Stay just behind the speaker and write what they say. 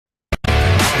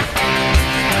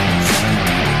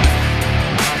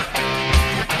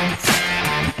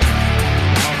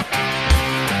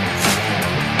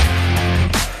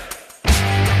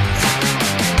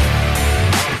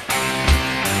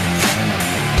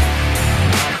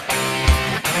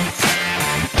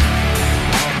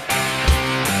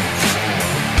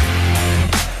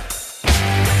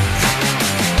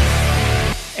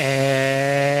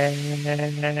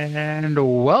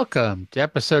And welcome to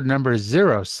episode number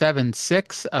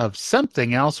 076 of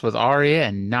Something Else with Arya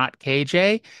and not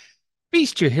KJ.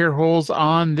 Feast your ear holes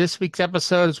on this week's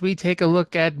episode as we take a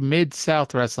look at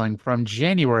Mid-South Wrestling from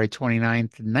January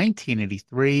 29th,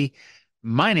 1983.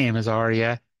 My name is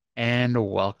Arya,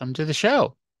 and welcome to the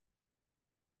show.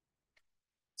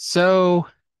 So,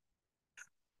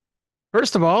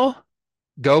 first of all,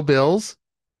 go Bills.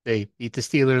 They beat the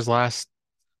Steelers last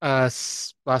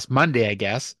Monday, I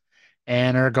guess,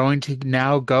 and are going to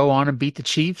now go on and beat the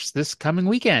Chiefs this coming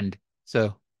weekend.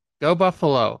 So go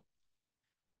Buffalo.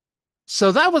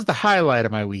 So that was the highlight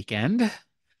of my weekend.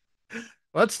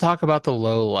 Let's talk about the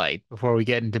low light before we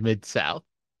get into Mid-South.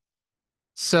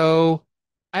 So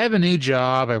I have a new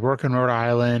job. I work in Rhode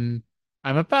Island.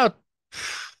 I'm about,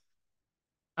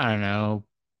 I don't know,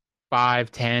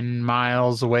 5, 10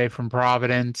 miles away from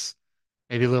Providence,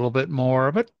 maybe a little bit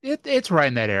more, but it's right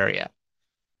in that area.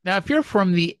 Now, if you're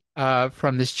from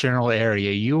this general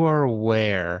area, you are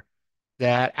aware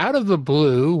that out of the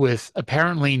blue, with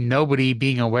apparently nobody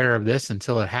being aware of this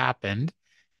until it happened,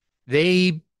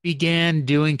 they began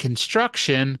doing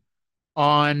construction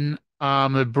on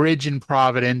a bridge in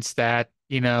Providence that,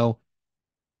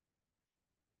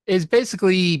 is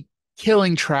basically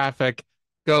killing traffic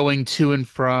going to and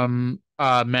from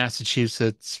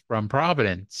Massachusetts from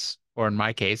Providence, or in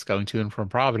my case, going to and from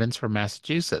Providence from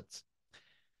Massachusetts.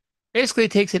 Basically,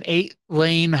 it takes an 8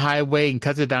 lane highway and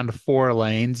cuts it down to 4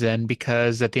 lanes. And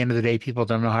because at the end of the day, people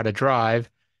don't know how to drive,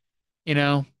 you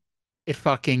know, it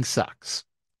fucking sucks.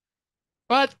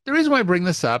 But the reason why I bring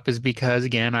this up is because,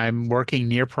 again, I'm working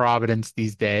near Providence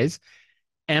these days.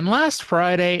 And last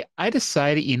Friday, I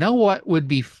decided, you know what would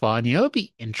be fun? You know, it'd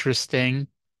be interesting.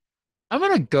 I'm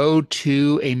going to go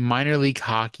to a minor league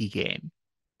hockey game.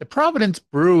 The Providence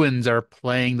Bruins are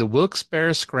playing the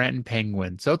Wilkes-Barre Scranton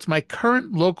Penguins. So it's my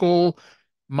current local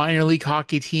minor league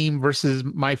hockey team versus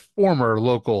my former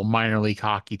local minor league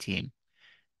hockey team.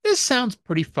 This sounds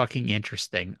pretty fucking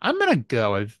interesting. I'm gonna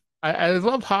go. I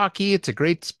love hockey. It's a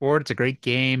great sport. It's a great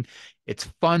game. It's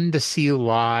fun to see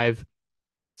live.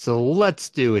 So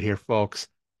let's do it here, folks.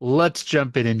 Let's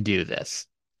jump in and do this.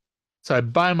 So I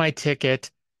buy my ticket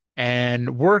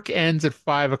and work ends at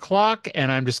 5 o'clock and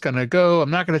I'm just gonna go.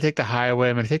 I'm not gonna take the highway.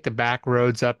 I'm gonna take the back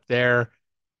roads up there,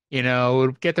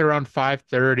 get there around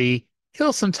 5:30,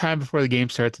 kill some time before the game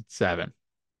starts at 7.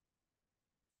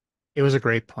 It was a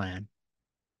great plan.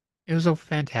 It was a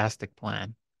fantastic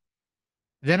plan.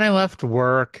 Then I left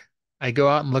work. I go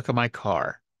out and look at my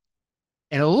car,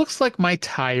 and it looks like my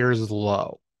tire's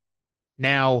low.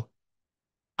 Now,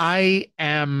 I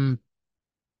am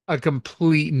a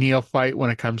complete neophyte when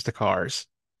it comes to cars.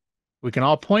 We can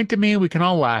all point to me, we can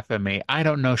all laugh at me. I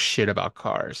don't know shit about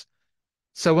cars.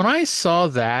 So when I saw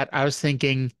that, I was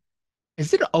thinking,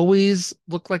 is it always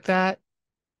look like that?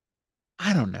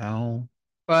 I don't know.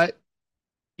 But,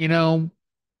 you know,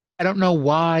 I don't know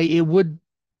why it would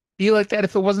be like that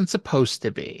if it wasn't supposed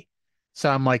to be. So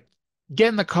I'm like, get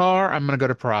in the car. I'm going to go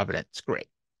to Providence. Great.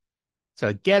 So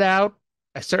I get out.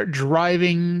 I start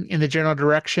driving in the general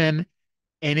direction,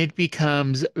 and it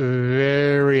becomes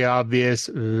very obvious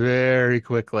very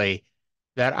quickly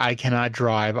that I cannot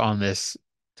drive on this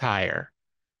tire.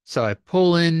 So I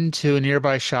pull into a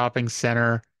nearby shopping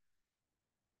center.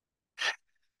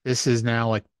 This is now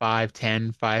like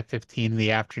 5:10, 5:15 in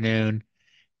the afternoon.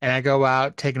 And I go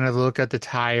out, take another look at the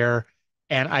tire,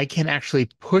 and I can actually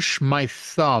push my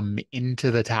thumb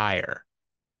into the tire.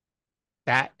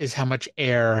 That is how much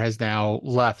air has now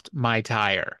left my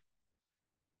tire.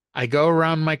 I go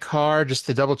around my car just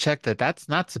to double check that that's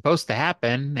not supposed to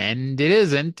happen, and it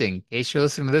isn't, in case you're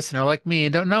listening to this and are like me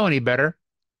and don't know any better.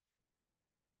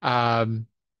 Um,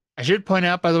 I should point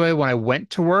out, by the way, when I went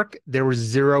to work, there were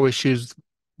zero issues.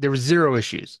 There were zero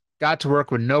issues. Got to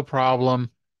work with no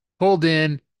problem. Pulled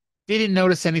in. Didn't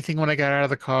notice anything when I got out of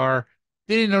the car.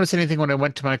 Didn't notice anything when I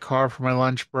went to my car for my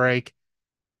lunch break.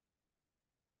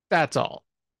 That's all.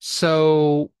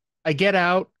 So I get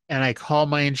out and I call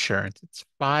my insurance. It's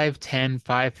 5:10,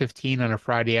 5:15 on a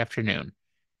Friday afternoon.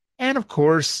 And of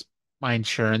course, my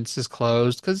insurance is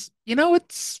closed because,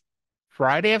 it's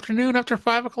Friday afternoon after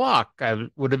 5 o'clock. I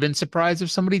would have been surprised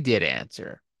if somebody did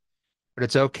answer, but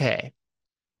it's okay.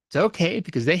 It's okay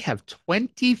because they have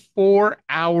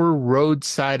 24-hour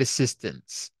roadside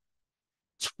assistance.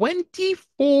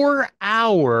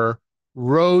 24-hour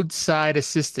roadside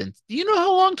assistance. Do you know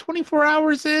how long 24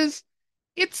 hours is?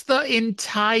 It's the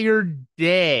entire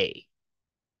day.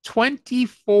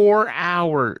 24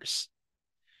 hours.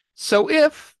 So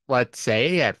if, let's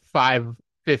say, at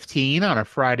 5:15 on a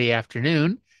Friday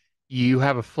afternoon, you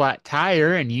have a flat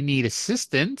tire and you need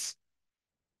assistance,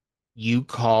 You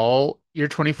call your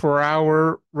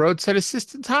 24-hour roadside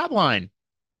assistance hotline,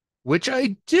 which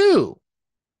I do.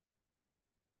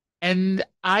 And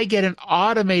I get an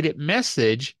automated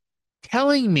message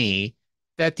telling me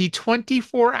that the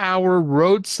 24-hour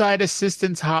roadside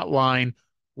assistance hotline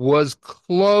was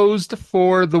closed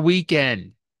for the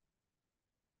weekend.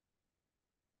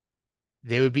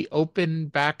 They would be open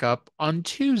back up on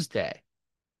Tuesday.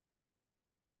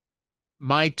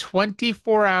 My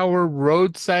 24-hour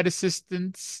roadside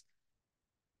assistance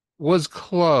was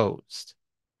closed.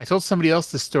 I told somebody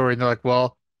else the story, and they're like,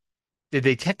 well, did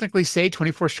they technically say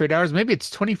 24 straight hours? Maybe it's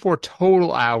 24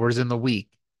 total hours in the week.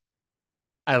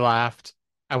 I laughed.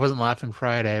 I wasn't laughing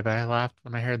Friday, but I laughed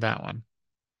when I heard that one.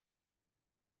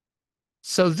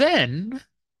 So then,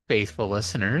 faithful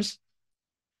listeners,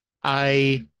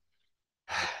 I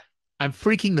I'm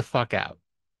freaking the fuck out.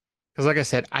 Because like I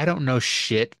said, I don't know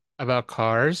shit about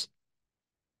cars.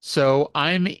 So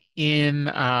I'm in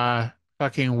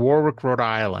fucking Warwick, Rhode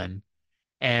Island,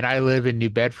 and I live in New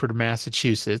Bedford,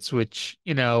 Massachusetts, which,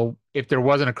 if there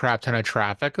wasn't a crap ton of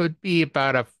traffic, it would be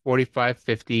about a 45,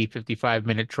 50,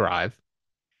 55-minute drive.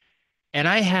 And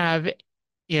I have,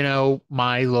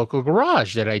 my local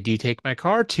garage that I do take my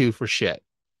car to for shit.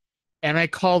 And I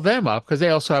call them up because they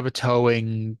also have a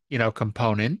towing,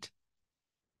 component.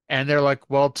 And they're like,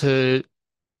 well, to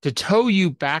tow you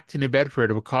back to New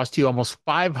Bedford, it would cost you almost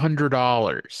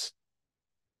 $500.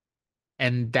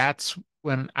 And that's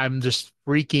when I'm just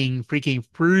freaking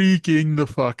the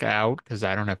fuck out because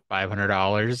I don't have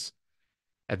 $500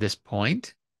 at this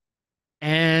point.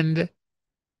 And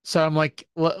so I'm like,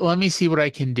 let me see what I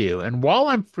can do. And while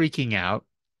I'm freaking out,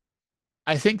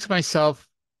 I think to myself,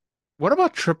 what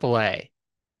about AAA?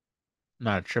 I'm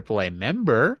not a AAA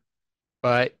member,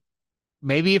 but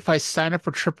maybe if I sign up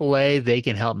for AAA, they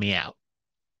can help me out.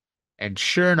 And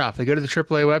sure enough, I go to the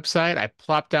AAA website, I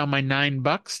plop down my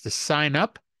 $9 to sign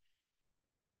up,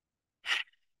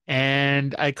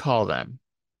 and I call them.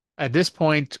 At this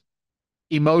point,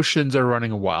 emotions are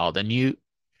running wild, and you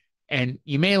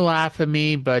may laugh at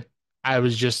me, but I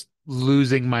was just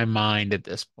losing my mind at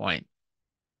this point.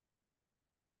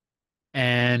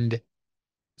 And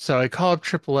so I called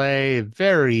AAA,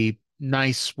 very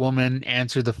nice woman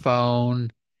answered the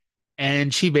phone,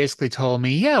 and she basically told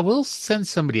me, yeah, we'll send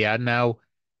somebody out. Now,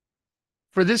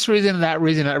 for this reason, that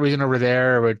reason over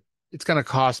there, but it's going to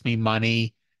cost me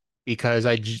money because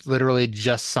literally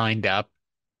just signed up.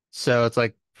 So it's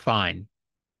like, fine,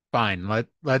 fine.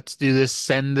 Let's do this.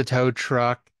 Send the tow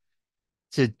truck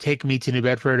to take me to New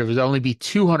Bedford. It would only be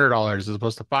 $200 as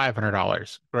opposed to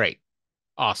 $500. Great.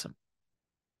 Awesome.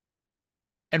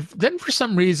 And then for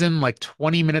some reason, like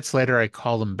 20 minutes later, I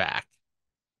call them back.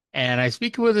 And I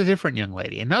speak with a different young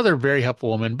lady, another very helpful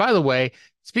woman. By the way,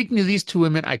 speaking to these two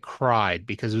women, I cried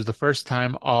because it was the first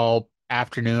time all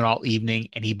afternoon, all evening,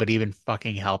 anybody even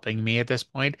fucking helping me at this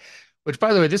point. Which,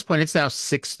 by the way, at this point, it's now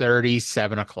 6:30,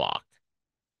 7 o'clock.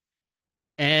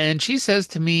 And she says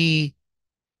to me,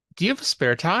 do you have a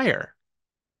spare tire?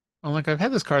 I'm like, I've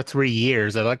had this car 3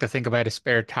 years. I'd like to think if I had a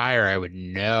spare tire, I would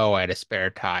know I had a spare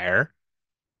tire.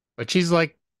 But she's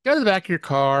like, go to the back of your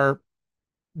car,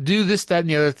 do this, that, and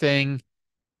the other thing.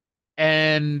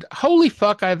 And holy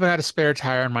fuck, I've got a spare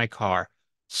tire in my car.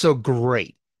 So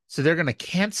great. So they're going to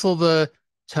cancel the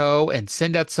tow and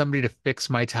send out somebody to fix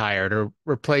my tire, to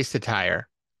replace the tire.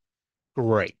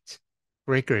 Great.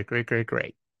 Great, great, great, great,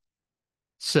 great.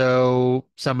 So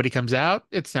somebody comes out.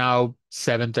 It's now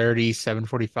 7:30,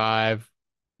 7:45,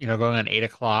 going on 8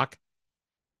 o'clock.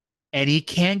 And he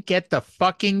can't get the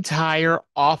fucking tire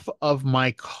off of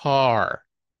my car.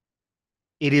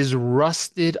 It is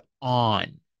rusted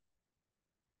on.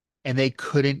 And he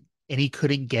couldn't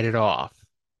get it off.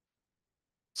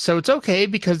 So it's okay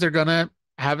because they're gonna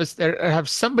have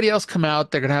somebody else come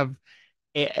out. They're gonna have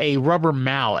a rubber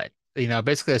mallet,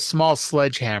 basically a small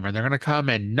sledgehammer. They're gonna come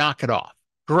and knock it off.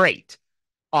 Great.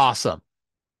 Awesome.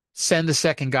 Send the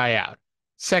second guy out.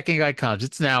 Second guy comes.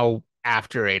 It's now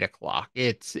after 8 o'clock.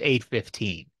 It's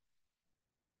 8:15.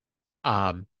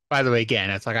 By the way, again,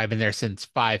 it's like I've been there since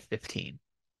 5:15.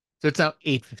 So it's now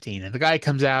 8:15. And the guy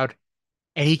comes out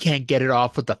and he can't get it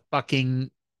off with the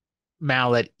fucking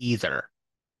mallet either.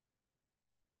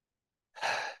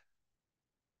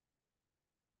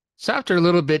 So after a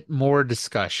little bit more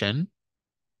discussion,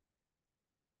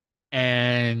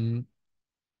 and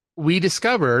we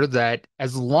discover that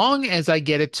as long as I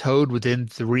get it towed within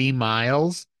 3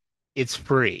 miles, it's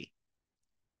free.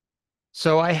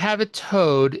 So I have it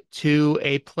towed to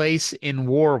a place in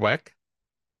Warwick,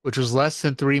 which was less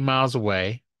than 3 miles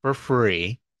away for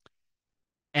free,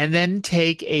 and then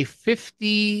take a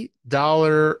 $50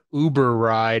 Uber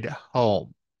ride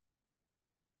home.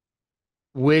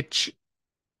 which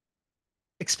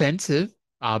expensive,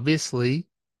 obviously,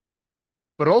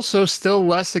 but also still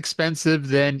less expensive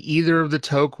than either of the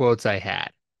tow quotes I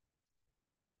had.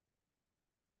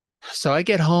 So I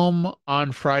get home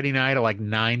on Friday night at like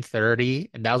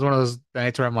 9:30, and that was one of those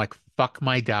nights where I'm like, fuck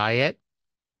my diet.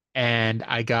 And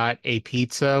I got a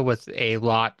pizza with a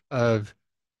lot of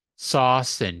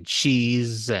sauce and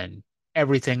cheese and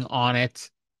everything on it.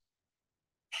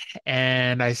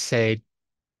 And I say,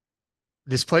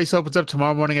 this place opens up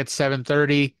tomorrow morning at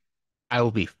 7:30. I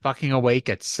will be fucking awake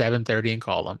at 7:30 and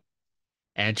call them.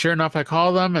 And sure enough, I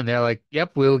call them and they're like,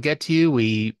 yep, we'll get to you.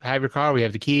 We have your car. We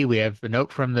have the key. We have a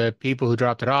note from the people who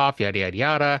dropped it off, yada, yada,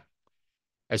 yada.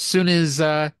 As soon as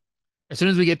soon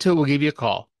as we get to it, we'll give you a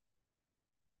call.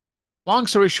 Long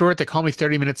story short, they call me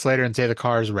 30 minutes later and say the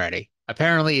car is ready.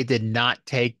 Apparently, it did not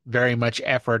take very much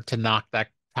effort to knock that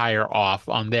tire off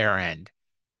on their end.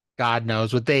 God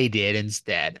knows what they did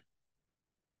instead.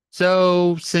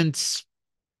 So, since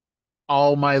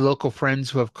all my local friends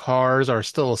who have cars are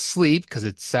still asleep because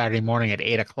it's Saturday morning at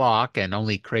 8 o'clock and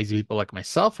only crazy people like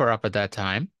myself are up at that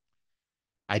time,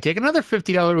 I take another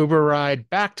 $50 Uber ride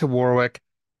back to Warwick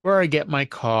where I get my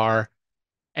car.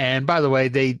 And by the way,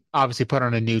 they obviously put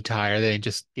on a new tire. They didn't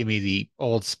just give me the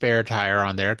old spare tire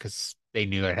on there because they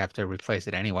knew I'd have to replace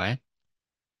it anyway.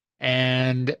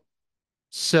 And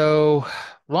so,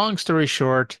 long story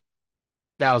short,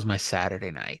 that was my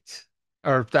Saturday night.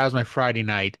 Or that was my Friday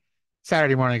night.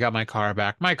 Saturday morning, I got my car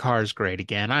back. My car is great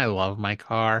again. I love my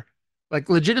car. Like,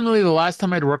 legitimately, the last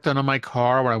time I'd worked on my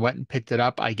car, when I went and picked it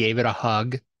up, I gave it a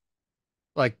hug.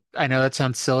 Like, I know that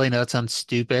sounds silly, I know that sounds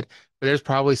stupid, but there's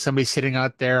probably somebody sitting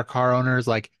out there, a car owner is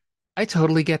like, I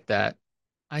totally get that.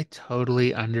 I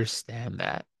totally understand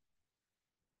that.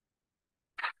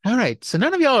 All right, so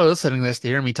none of y'all are listening to this to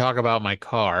hear me talk about my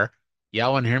car.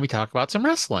 Y'all want to hear me talk about some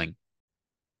wrestling.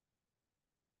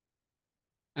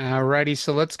 Alrighty,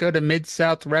 so let's go to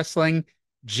Mid-South Wrestling,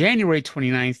 January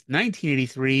 29th,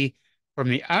 1983, from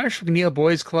the Irish McNeil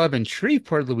Boys Club in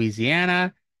Shreveport,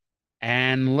 Louisiana.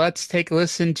 And let's take a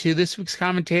listen to this week's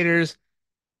commentators,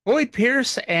 Boyd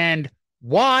Pierce and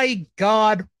Why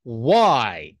God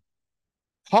Why?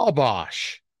 Paul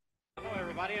Bosch. Hello,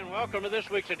 everybody, and welcome to this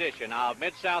week's edition of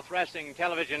Mid-South Wrestling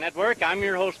Television Network. I'm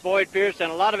your host, Boyd Pierce,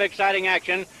 and a lot of exciting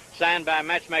action signed by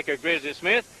matchmaker Grizzly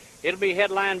Smith. It'll be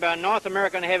headlined by a North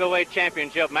American Heavyweight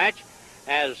Championship match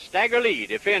as Stagger Lee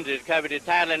defends his coveted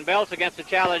title and belts against the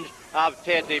challenge of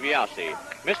Ted DiBiase.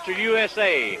 Mr.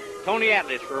 USA, Tony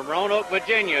Atlas from Roanoke,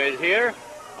 Virginia, is here.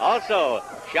 Also,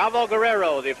 Chavo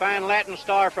Guerrero, the fine Latin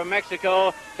star from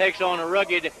Mexico, takes on a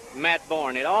rugged Matt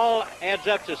Bourne. It all adds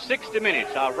up to 60 minutes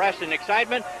of wrestling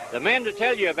excitement. The man to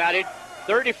tell you about it,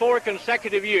 34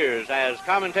 consecutive years as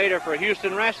commentator for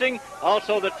Houston Wrestling,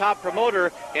 also the top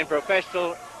promoter in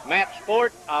professional mat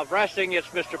sport of wrestling. It's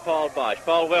Mr. Paul Bosch.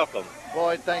 Paul, welcome.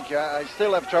 Boyd, thank you. I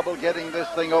still have trouble getting this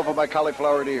thing over my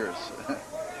cauliflower ears.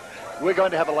 We're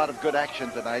going to have a lot of good action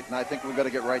tonight, and I think we're going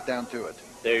to get right down to it.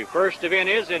 The first event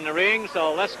is in the ring,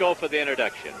 so let's go for the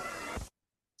introduction.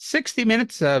 60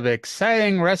 minutes of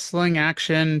exciting wrestling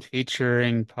action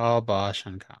featuring Paul Bosch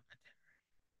on commentary.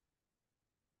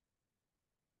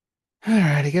 All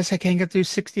right, I guess I can't get through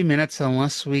 60 minutes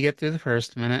unless we get through the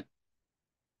first minute.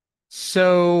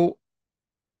 So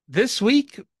this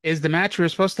week is the match we were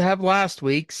supposed to have last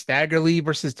week, Stagger Lee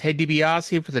versus Ted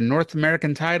DiBiase for the North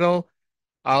American title,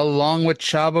 along with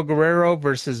Chavo Guerrero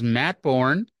versus Matt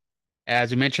Bourne.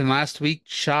 As we mentioned last week,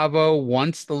 Chavo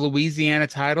wants the Louisiana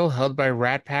title held by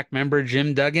Rat Pack member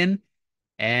Jim Duggan.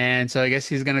 And so I guess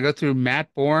he's going to go through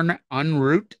Matt Bourne en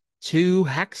route to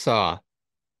Hacksaw.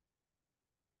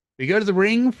 We go to the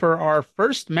ring for our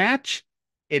first match.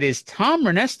 It is Tom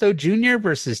Ernesto Jr.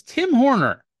 versus Tim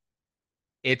Horner.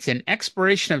 It's an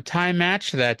expiration of time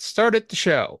match that started the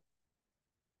show.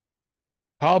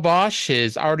 Paul Bosch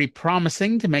is already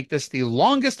promising to make this the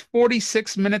longest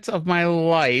 46 minutes of my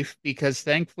life because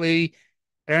thankfully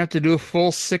I don't have to do a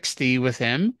full 60 with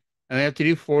him. I have to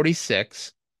do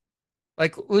 46.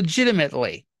 Like,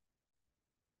 legitimately.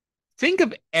 Think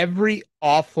of every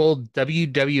awful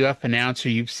WWF announcer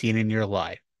you've seen in your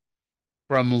life.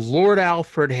 From Lord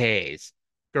Alfred Hayes,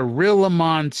 Gorilla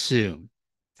Monsoon,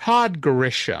 Todd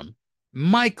Grisham,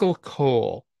 Michael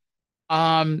Cole,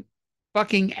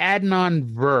 fucking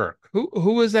Adnan Virk.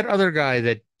 Who was that other guy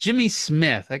that Jimmy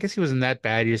Smith? I guess he wasn't that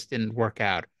bad. He just didn't work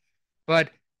out. But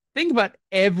think about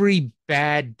every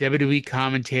bad WWE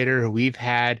commentator who we've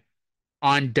had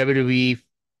on WWE,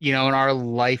 in our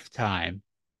lifetime.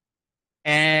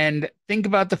 And think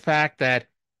about the fact that,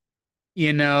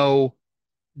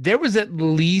 there was at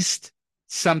least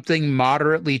something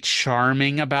moderately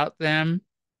charming about them.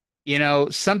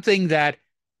 Something that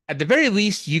at the very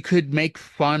least you could make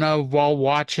fun of while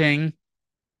watching.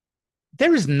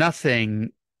 There is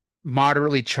nothing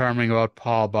moderately charming about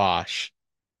Paul Bosch.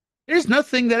 There's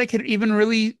nothing that I could even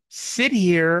really sit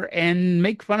here and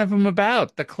make fun of him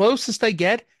about. The closest I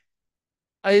get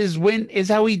is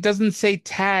how he doesn't say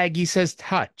tag, he says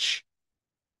touch.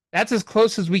 That's as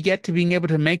close as we get to being able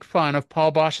to make fun of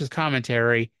Paul Bosch's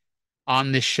commentary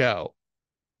on this show.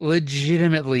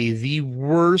 Legitimately the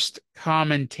worst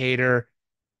commentator,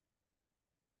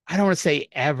 I don't want to say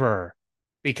ever,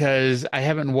 because I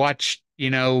haven't watched,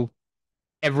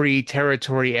 every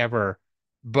territory ever.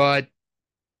 But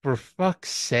for fuck's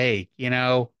sake, I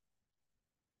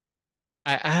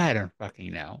don't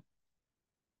fucking know.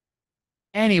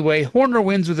 Anyway, Horner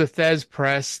wins with a Thez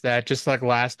press that, just like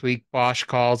last week, Bosch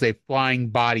calls a flying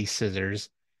body scissors.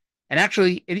 And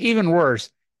actually, even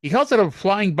worse, he calls it a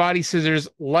flying body scissors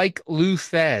like Lou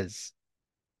Thez.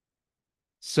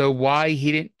 So why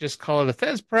he didn't just call it a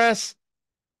Thez press,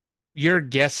 your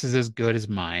guess is as good as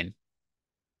mine.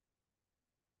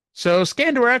 So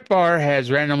Skandor Akbar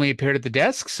has randomly appeared at the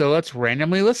desk, so let's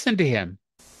randomly listen to him.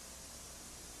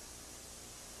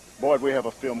 Boyd, we have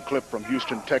a film clip from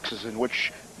Houston, Texas, in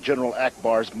which General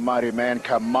Akbar's mighty man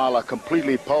Kamala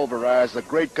completely pulverized the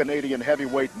great Canadian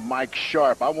heavyweight Mike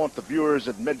Sharp. I want the viewers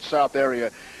at Mid-South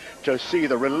area to see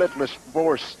the relentless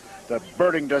force, the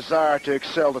burning desire to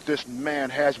excel that this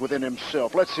man has within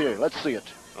himself. Let's hear it. Let's see it.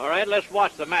 All right, let's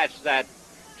watch the match that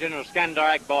General Skandor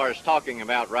Akbar is talking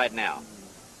about right now.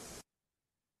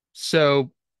 So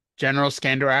General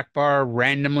Skandor Akbar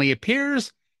randomly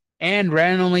appears and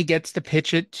randomly gets to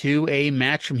pitch it to a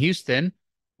match from Houston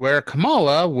where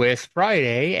Kamala, with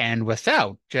Friday and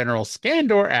without General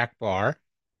Skandor Akbar,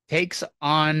 takes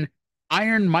on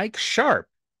Iron Mike Sharp.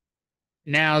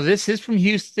 Now, this is from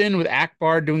Houston with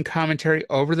Akbar doing commentary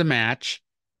over the match.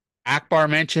 Akbar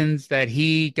mentions that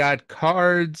he got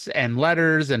cards and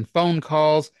letters and phone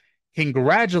calls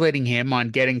congratulating him on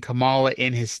getting Kamala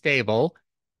in his stable.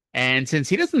 And since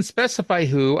he doesn't specify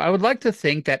who, I would like to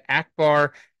think that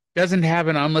Akbar doesn't have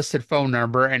an unlisted phone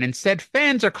number, and instead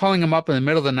fans are calling him up in the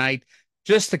middle of the night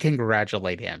just to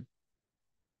congratulate him.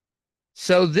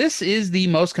 So this is the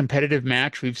most competitive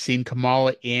match we've seen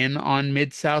Kamala in on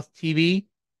Mid-South TV.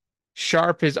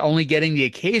 Sharp is only getting the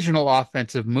occasional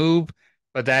offensive move,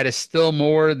 but that is still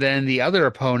more than the other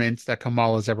opponents that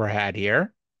Kamala's ever had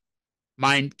here.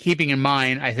 Keeping in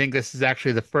mind, I think this is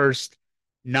actually the first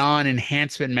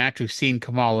non-enhancement match we've seen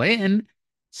Kamala in,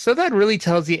 so that really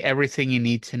tells you everything you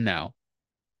need to know.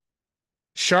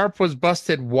 Sharp was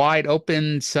busted wide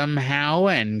open somehow,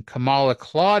 and Kamala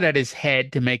clawed at his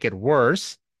head to make it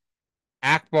worse.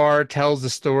 Akbar tells the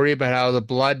story about how the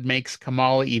blood makes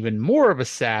Kamala even more of a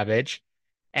savage,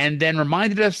 and then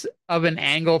reminded us of an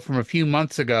angle from a few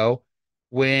months ago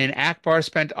when Akbar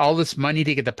spent all this money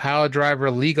to get the pile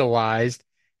driver legalized,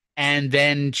 and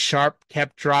then Sharp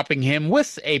kept dropping him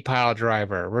with a pile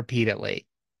driver repeatedly.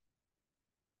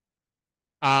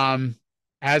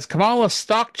 As Kamala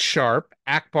stalked Sharp,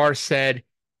 Akbar said,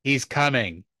 "He's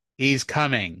coming. He's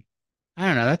coming." I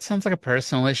don't know. That sounds like a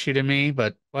personal issue to me,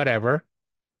 but whatever.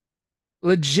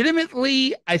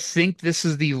 Legitimately, I think this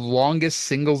is the longest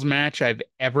singles match I've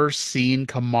ever seen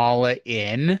Kamala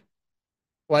in.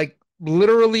 Like,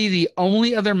 literally, the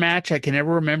only other match I can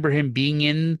ever remember him being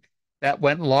in that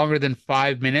went longer than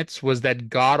 5 minutes was that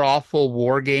god awful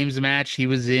War Games match he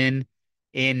was in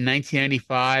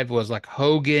 1995. Was like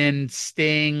Hogan,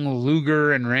 Sting,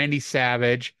 Luger, and Randy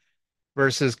Savage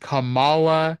versus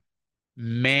Kamala,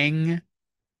 Meng,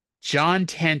 John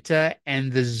Tenta,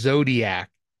 and the Zodiac,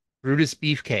 Brutus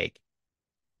Beefcake.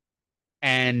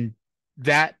 And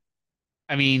that,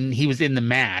 I mean, he was in the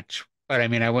match, but I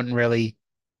mean, I wouldn't really,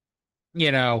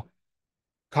 you know,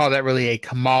 call that really a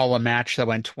Kamala match that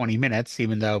went 20 minutes,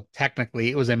 even though technically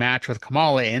it was a match with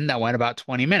Kamala in that went about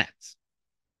 20 minutes.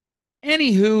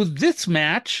 Anywho, this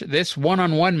match, this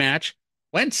one-on-one match,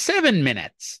 went 7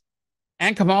 minutes,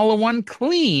 and Kamala won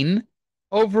clean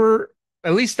over,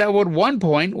 at least at one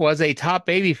point, was a top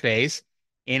babyface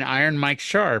in Iron Mike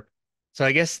Sharp. So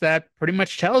I guess that pretty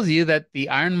much tells you that the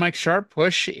Iron Mike Sharp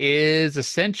push is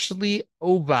essentially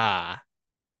over.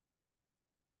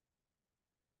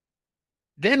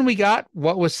 Then we got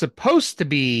what was supposed to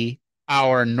be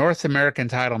our North American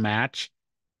title match,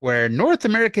 where North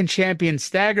American champion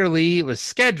Stagger Lee was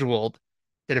scheduled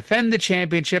to defend the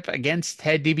championship against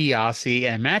Ted DiBiase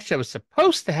in a match that was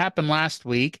supposed to happen last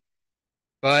week,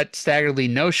 but Stagger Lee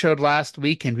no-showed last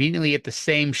week conveniently at the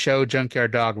same show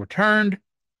Junkyard Dog returned.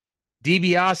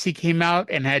 DiBiase came out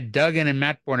and had Duggan and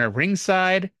Matt Bourne at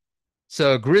ringside.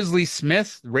 So Grizzly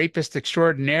Smith, rapist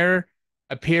extraordinaire,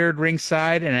 appeared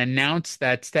ringside and announced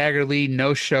that Stagger Lee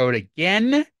no-showed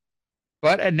again,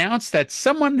 but announced that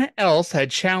someone else had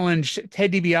challenged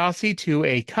Ted DiBiase to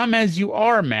a Come As You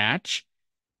Are match,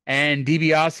 and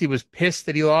DiBiase was pissed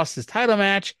that he lost his title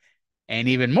match, and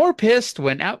even more pissed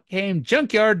when out came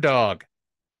Junkyard Dog.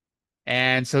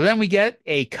 And so then we get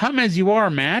a Come As You Are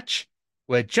match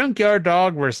with Junkyard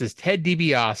Dog versus Ted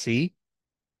DiBiase.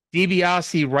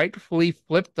 DiBiase rightfully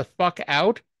flipped the fuck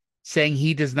out, saying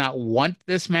he does not want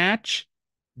this match.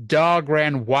 Dog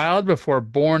ran wild before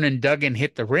Bourne and Duggan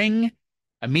hit the ring.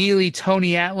 Immediately,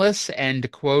 Tony Atlas and,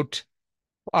 quote,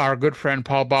 our good friend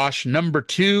Paul Bosch, number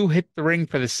 2, hit the ring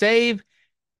for the save,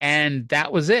 and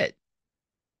that was it.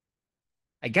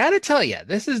 I gotta tell you,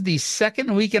 this is the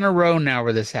second week in a row now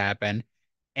where this happened,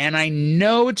 and I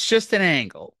know it's just an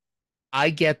angle. I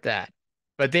get that.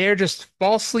 But they are just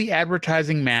falsely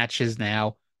advertising matches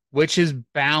now, which is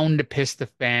bound to piss the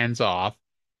fans off.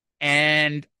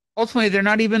 And ultimately, they're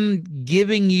not even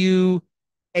giving you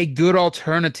a good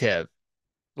alternative.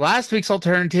 Last week's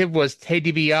alternative was Ted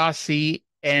DiBiase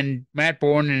and Matt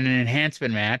Bourne in an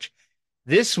enhancement match.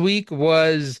 This week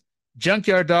was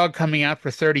Junkyard Dog coming out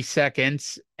for 30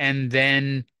 seconds, and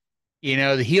then,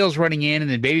 the heels running in,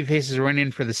 and then baby faces running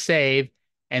in for the save,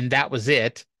 and that was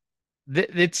it.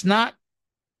 It's not,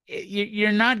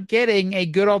 you're not getting a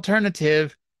good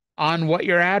alternative on what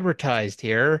you're advertised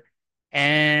here.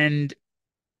 And,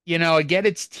 I get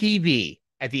it's TV.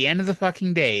 At the end of the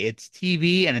fucking day, it's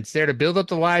TV, and it's there to build up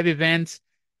the live events,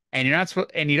 and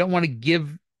you don't want to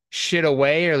give shit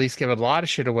away, or at least give a lot of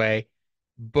shit away,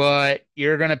 but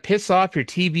you're going to piss off your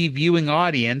TV viewing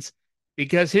audience,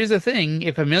 because here's the thing,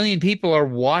 if 1 million people are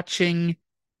watching,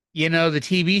 the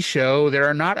TV show, there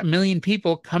are not 1 million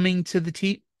people coming to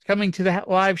the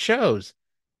live shows.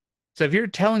 So if you're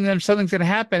telling them something's going to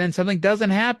happen and something doesn't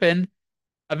happen,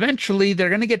 eventually they're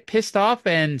going to get pissed off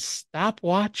and stop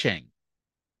watching.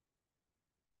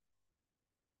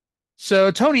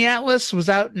 So Tony Atlas was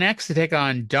out next to take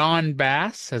on Don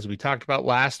Bass. As we talked about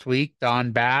last week,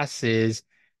 Don Bass is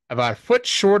about a foot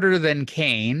shorter than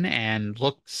Kane and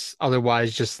looks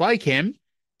otherwise just like him.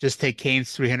 Just take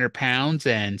Kane's 300 pounds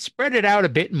and spread it out a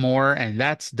bit more, and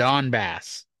that's Don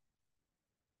Bass.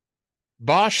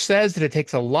 Bosch says that it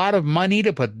takes a lot of money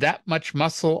to put that much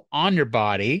muscle on your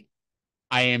body.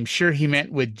 I am sure he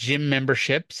meant with gym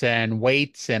memberships and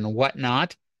weights and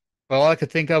whatnot. But all I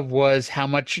could think of was how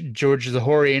much George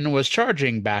Zahorian was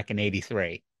charging back in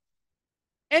 '83.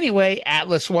 Anyway,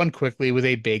 Atlas won quickly with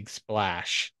a big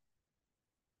splash.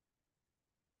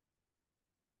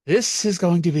 This is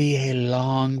going to be a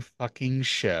long fucking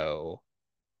show.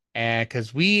 And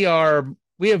because we have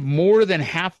more than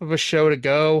half of a show to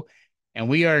go, and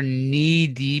we are knee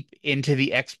deep into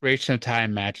the expiration of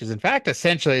time matches. In fact,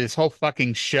 essentially, this whole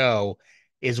fucking show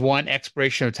is one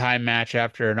expiration of time match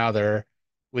after another,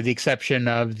 with the exception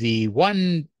of the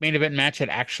one main event match that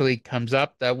actually comes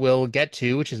up that we'll get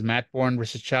to, which is Matt Bourne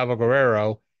versus Chavo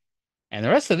Guerrero. And the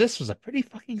rest of this was a pretty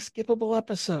fucking skippable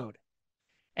episode.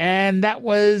 And that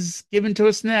was given to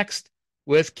us next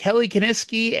with Kelly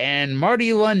Kiniski and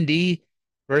Marty Lundy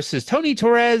versus Tony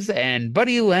Torres and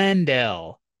Buddy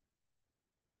Landell.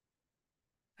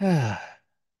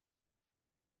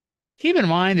 Keep in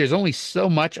mind, there's only so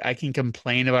much I can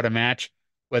complain about a match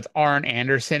with Arn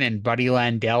Anderson and Buddy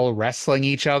Landell wrestling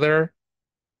each other.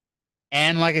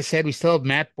 And like I said, we still have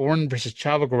Matt Bourne versus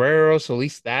Chavo Guerrero, so at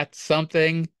least that's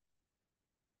something.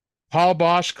 Paul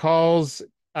Bosch calls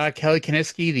Kelly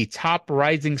Kiniski the top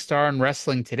rising star in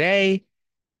wrestling today.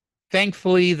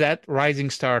 Thankfully, that rising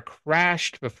star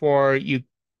crashed before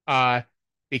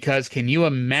because can you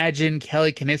imagine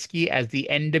Kelly Kiniski as the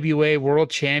NWA World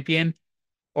Champion?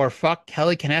 Or fuck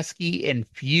Kelly Kiniski in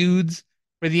feuds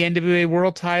for the NWA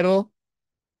World title?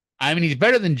 I mean, he's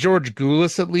better than George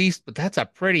Goulas at least, but that's a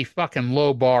pretty fucking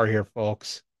low bar here,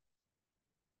 folks.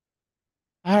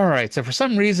 All right, so for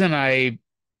some reason I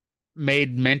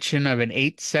made mention of an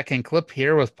 8-second clip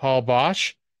here with Paul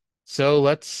Bosch. So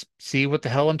let's see what the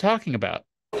hell I'm talking about.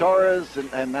 Torres,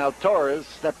 and now Torres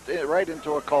stepped right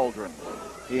into a cauldron.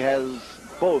 He has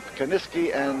both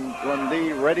Kiniski and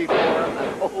Lundy ready for him.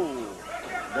 Oh,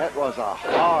 that was a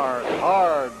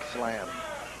hard slam.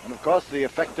 And of course, the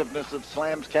effectiveness of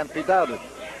slams can't be doubted.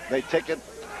 They take it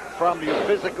from you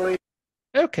physically.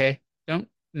 Okay, don't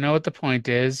know what the point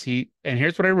is. And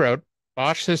here's what I wrote.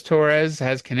 Bosch says Torres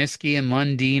has Kiniski and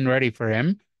Lundeen ready for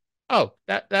him. Oh,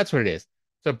 that's what it is.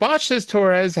 So Bosch says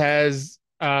Torres has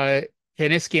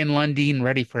Kiniski and Lundeen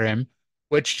ready for him,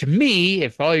 which to me,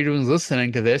 if all you're doing is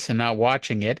listening to this and not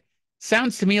watching it,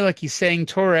 sounds to me like he's saying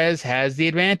Torres has the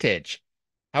advantage.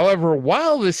 However,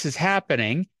 while this is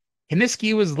happening,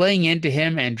 Kiniski was laying into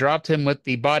him and dropped him with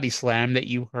the body slam that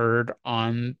you heard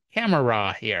on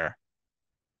camera here.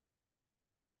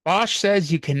 Bosch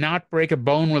says you cannot break a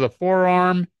bone with a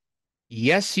forearm.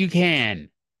 Yes, you can.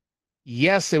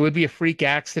 Yes, it would be a freak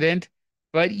accident,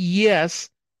 but yes,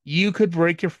 you could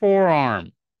break your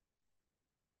forearm.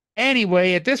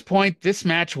 Anyway, at this point, this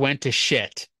match went to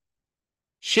shit.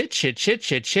 Shit, shit, shit,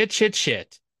 shit, shit, shit,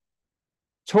 shit.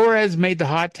 Torres made the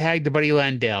hot tag to Buddy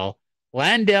Landell.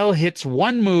 Landell hits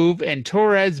one move, and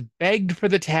Torres begged for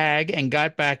the tag and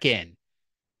got back in.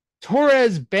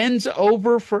 Torres bends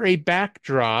over for a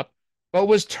backdrop, but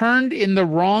was turned in the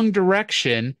wrong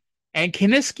direction, and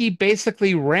Kiniski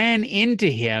basically ran into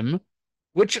him,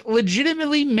 which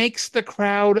legitimately makes the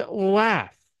crowd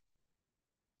laugh.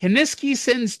 Kiniski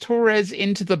sends Torres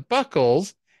into the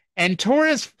buckles, and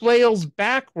Torres flails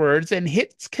backwards and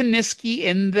hits Kiniski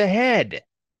in the head.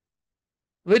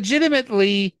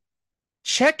 Legitimately,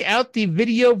 check out the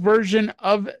video version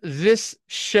of this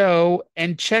show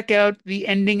and check out the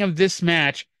ending of this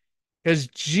match, because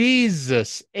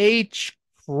Jesus H.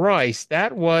 Christ,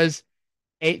 that was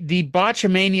the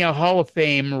Botchamania Hall of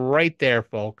Fame right there,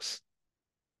 folks.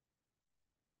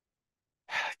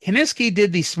 Kiniski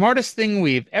did the smartest thing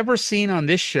we've ever seen on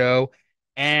this show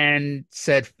and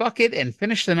said fuck it and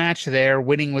finished the match there,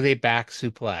 winning with a back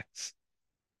suplex.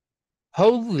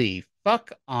 Holy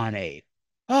fuck on a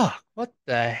fuck. What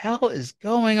the hell is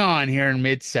going on here in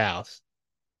Mid-South?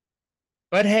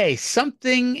 But hey,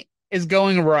 something is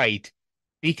going right,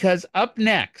 because up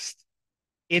next,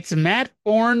 it's Matt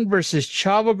Bourne versus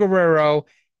Chavo Guerrero,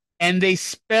 and they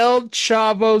spelled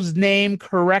Chavo's name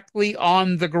correctly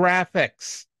on the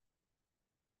graphics.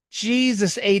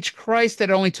 Jesus H. Christ,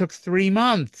 that only took 3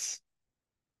 months.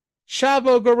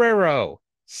 Chavo Guerrero.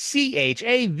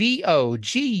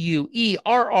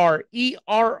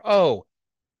 Chavoguerrero.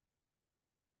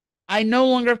 I no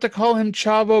longer have to call him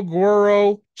Chavo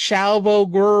Guerrero, Chalvo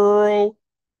Guerrero,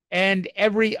 and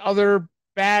every other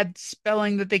bad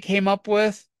spelling that they came up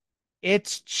with.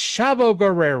 It's Chavo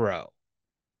Guerrero.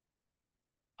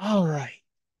 All right.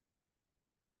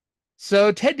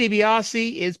 So Ted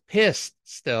DiBiase is pissed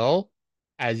still,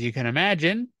 as you can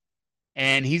imagine,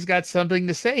 and he's got something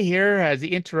to say here as he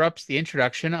interrupts the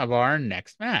introduction of our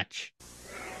next match.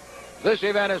 This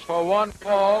event is for one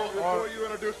fall. Before you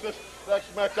introduce this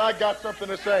next match, I got something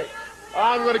to say.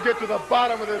 I'm going to get to the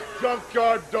bottom of this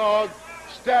junkyard dog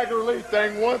Stagger Lee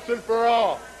thing once and for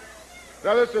all.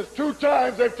 Now, this is 2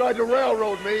 times they've tried to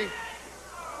railroad me.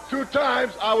 2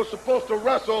 times I was supposed to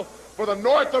wrestle for the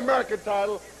North American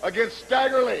title against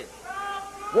Stagger Lee.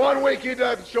 1 week he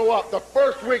doesn't show up. The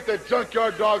first week that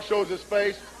Junkyard Dog shows his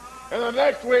face. And the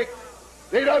next week,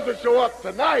 he doesn't show up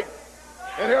tonight.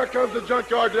 And here comes the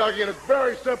Junkyard Dog again. It's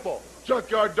very simple.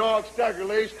 Junkyard Dog, Stagger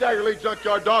Lee,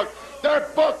 Junkyard Dog. They're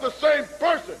both the same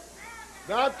person.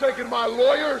 Now I'm taking my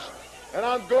lawyers and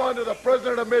I'm going to the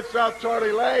president of Mid-South,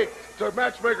 Charlie Lay, to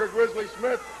matchmaker Grizzly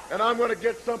Smith, and I'm going to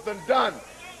get something done.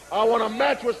 I want a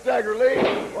match with Stagger Lee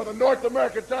or the North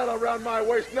American title around my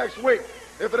waist next week.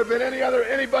 If it had been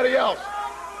anybody else,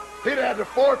 he'd have had to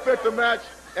forfeit the match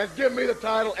and give me the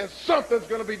title, and something's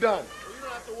going to be done. You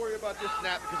don't have to worry about this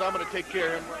snap because I'm going to take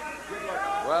care of him.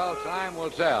 Well, time will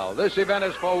tell. This event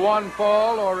is for one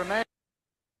fall or remain.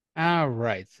 All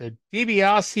right. So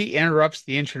DiBiase interrupts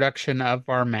the introduction of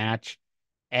our match,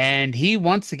 and he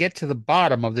wants to get to the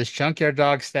bottom of this Junkyard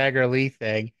Dog Stagger Lee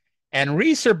thing. And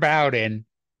Reeser Bowden,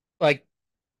 like,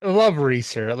 love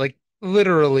Reeser, like,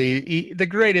 literally the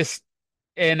greatest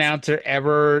announcer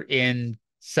ever in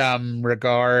some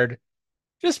regard,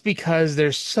 just because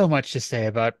there's so much to say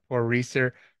about poor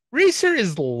Reeser. Reeser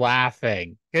is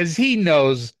laughing because he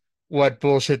knows what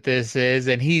bullshit this is,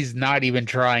 and he's not even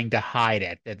trying to hide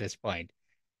it at this point.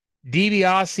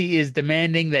 DiBiase is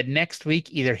demanding that next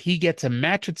week either he gets a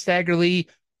match with Stagger Lee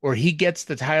or he gets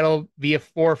the title via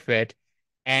forfeit,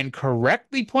 and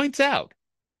correctly points out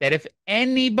that if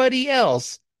anybody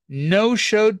else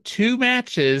no-showed 2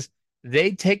 matches,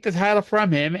 they'd take the title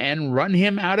from him and run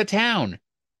him out of town.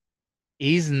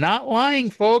 He's not lying,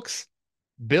 folks.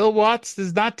 Bill Watts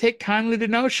does not take kindly to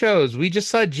no-shows. We just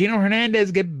saw Gino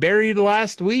Hernandez get buried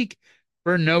last week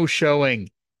for no-showing.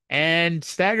 And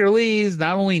Stagger Lee is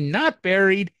not only not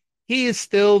buried, he is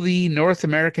still the North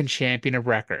American champion of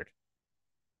record.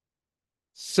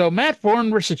 So Matt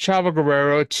Bourne versus Chavo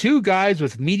Guerrero, 2 guys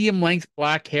with medium-length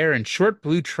black hair and short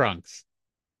blue trunks.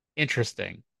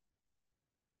 Interesting.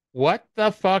 What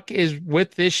the fuck is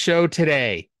with this show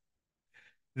today?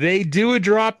 They do a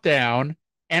drop down,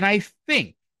 and I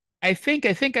think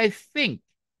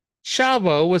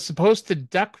Chavo was supposed to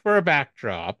duck for a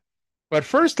backdrop. But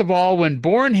first of all, when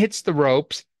Bourne hits the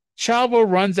ropes, Chavo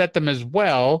runs at them as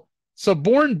well, so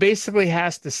Bourne basically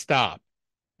has to stop.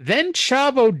 Then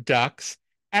Chavo ducks,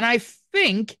 and I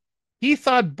think he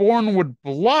thought Bourne would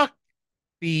block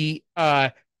the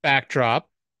backdrop,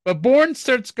 but Bourne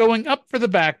starts going up for the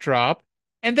backdrop,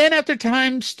 and then after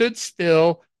time stood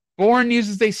still, Bourne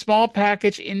uses a small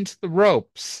package into the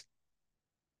ropes.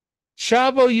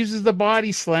 Chavo uses the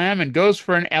body slam and goes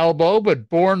for an elbow, but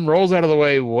Bourne rolls out of the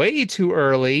way too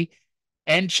early.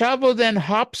 And Chavo then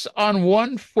hops on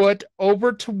one foot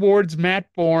over towards Matt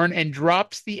Bourne and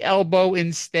drops the elbow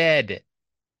instead.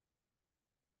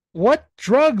 What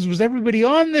drugs was everybody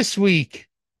on this week?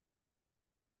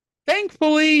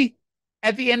 Thankfully,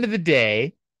 at the end of the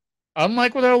day,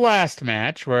 unlike with our last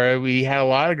match where we had a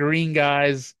lot of green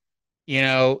guys,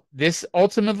 this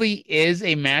ultimately is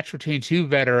a match between two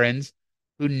veterans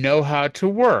who know how to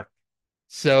work.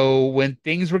 So when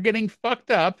things were getting fucked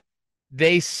up,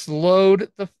 they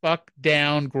slowed the fuck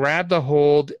down, grabbed a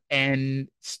hold, and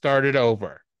started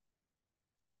over.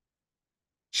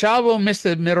 Chavo missed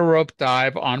the middle rope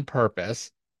dive on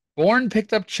purpose. Bourne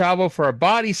picked up Chavo for a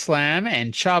body slam,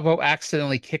 and Chavo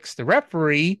accidentally kicks the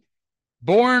referee.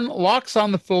 Bourne locks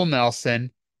on the full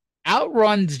Nelson,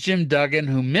 outruns Jim Duggan,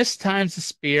 who mistimes the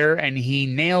spear, and he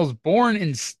nails Bourne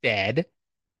instead.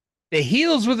 The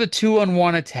heels with a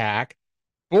 2-on-1 attack.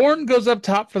 Bourne goes up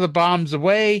top for the bombs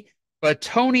away, but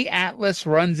Tony Atlas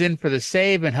runs in for the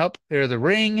save and helps clear the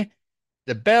ring.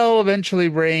 The bell eventually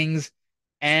rings,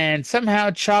 and somehow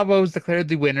Chavo is declared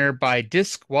the winner by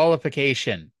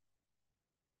disqualification.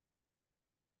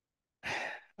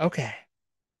 Okay.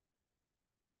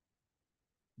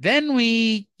 Then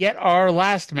we get our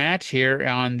last match here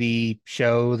on the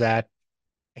show that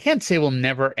I can't say will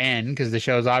never end because the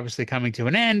show is obviously coming to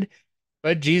an end,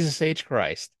 but Jesus H.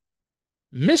 Christ.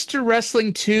 Mr.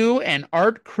 Wrestling 2 and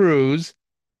Art Cruz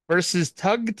versus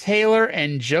Tug Taylor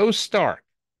and Joe Stark.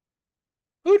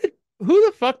 Who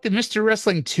the fuck did Mr.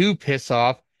 Wrestling 2 piss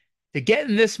off to get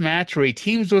in this match where he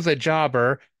teams with a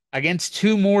jobber against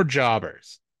two more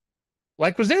jobbers?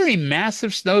 Like, was there a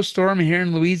massive snowstorm here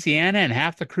in Louisiana and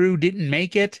half the crew didn't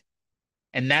make it?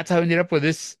 And that's how we ended up with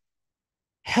this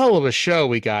hell of a show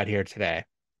we got here today.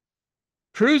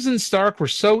 Cruz and Stark were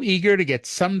so eager to get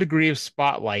some degree of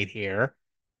spotlight here.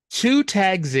 Two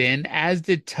tags in, as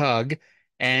did Tug,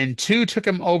 and Two took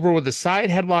him over with a side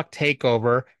headlock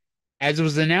takeover, as it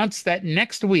was announced that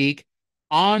next week,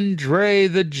 Andre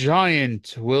the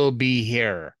Giant will be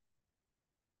here.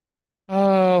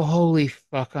 Oh, holy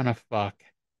fuck on a fuck.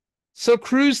 So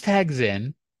Cruz tags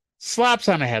in, slaps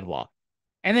on a headlock,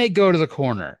 and they go to the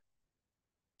corner.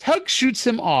 Tug shoots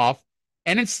him off,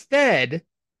 and instead,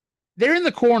 they're in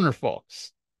the corner,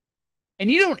 folks.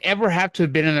 And you don't ever have to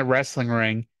have been in a wrestling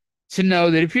ring to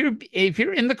know that if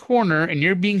you're in the corner and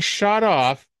you're being shot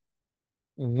off,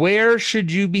 where should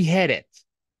you be headed?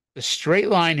 The straight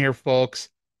line here, folks.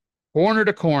 Corner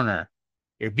to corner.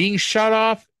 You're being shot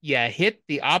off, you hit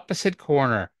the opposite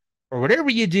corner. Or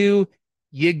whatever you do,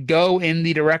 you go in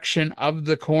the direction of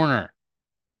the corner.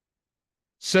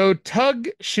 So Tug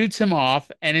shoots him off,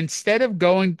 and instead of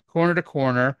going corner to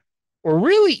corner, or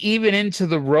really even into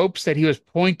the ropes that he was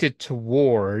pointed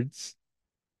towards,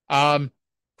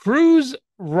 Cruz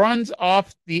runs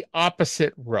off the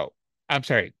opposite rope. I'm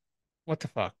sorry. What the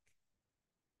fuck?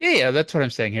 Yeah, that's what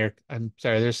I'm saying here. I'm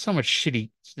sorry. There's so much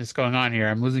shittiness going on here.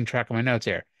 I'm losing track of my notes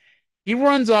here. He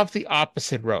runs off the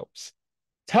opposite ropes.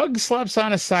 Tug slaps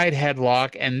on a side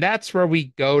headlock, and that's where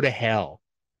we go to hell.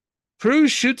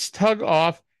 Cruz shoots Tug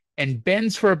off and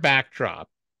bends for a backdrop.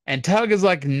 And Tug is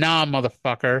like, nah,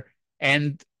 motherfucker,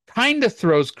 and kind of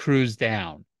throws Cruz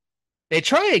down. They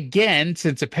try again,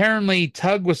 since apparently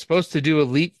Tug was supposed to do a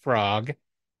leapfrog.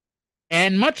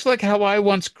 And much like how I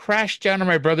once crashed down on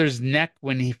my brother's neck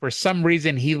when for some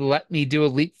reason, he let me do a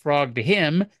leapfrog to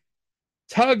him,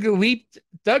 Tug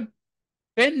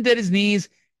bent at his knees.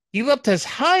 He leapt as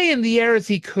high in the air as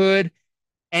he could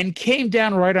and came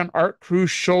down right on Art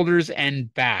Cruz's shoulders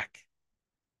and back.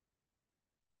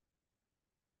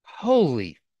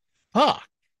 Holy fuck.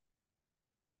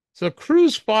 So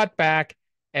Cruz fought back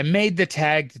and made the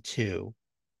tag to Two.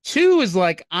 Two is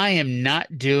like, I am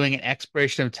not doing an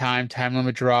expiration of time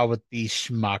limit draw with these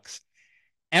schmucks,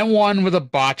 and won with a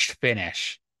botched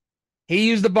finish. He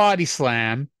used the body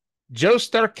slam. Joe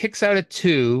Stark kicks out at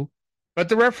 2, but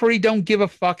the referee don't give a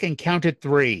fuck and counted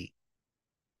 3.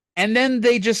 And then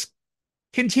they just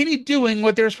continue doing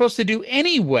what they're supposed to do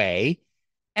anyway,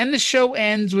 and the show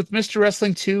ends with Mr.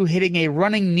 Wrestling 2 hitting a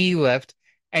running knee lift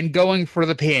and going for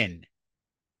the pin.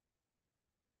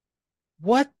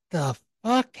 What the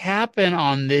fuck happened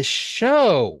on this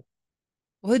show?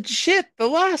 Legit, the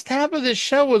last half of this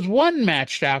show was one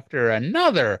match after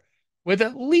another, with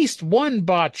at least one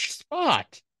botched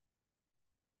spot.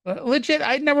 Legit,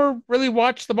 I never really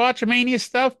watched the Botchamania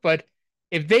stuff, but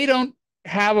if they don't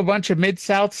have a bunch of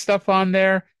Mid-South stuff on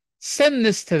there, send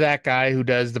this to that guy who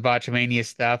does the Botchamania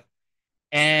stuff.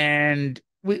 And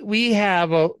we have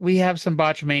some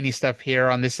Botchamania stuff here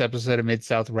on this episode of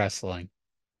Mid-South Wrestling.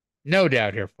 No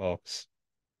doubt here, folks.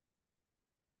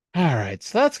 All right,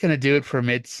 so that's gonna do it for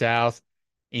Mid-South.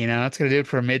 That's gonna do it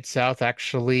for Mid-South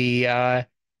actually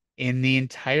in the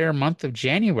entire month of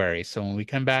January. So when we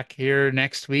come back here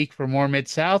next week for more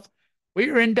Mid-South,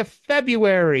 we're into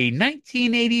February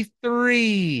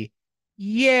 1983.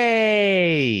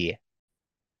 Yay!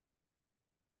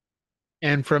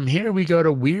 And from here we go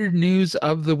to Weird News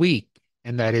of the Week.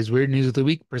 And that is Weird News of the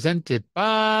Week presented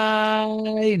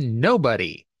by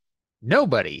Nobody.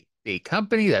 Nobody, the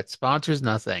company that sponsors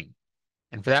nothing.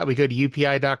 And for that, we go to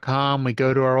UPI.com. We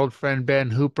go to our old friend Ben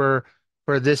Hooper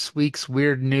for this week's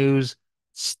weird news.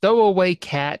 Stowaway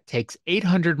cat takes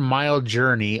 800-mile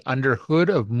journey under hood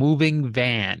of moving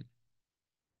van.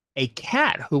 A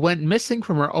cat who went missing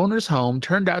from her owner's home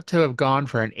turned out to have gone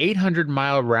for an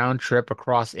 800-mile round trip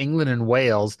across England and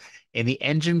Wales in the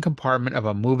engine compartment of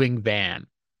a moving van.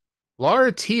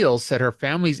 Laura Teal said her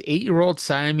family's 8-year-old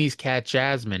Siamese cat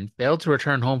Jasmine failed to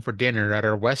return home for dinner at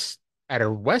her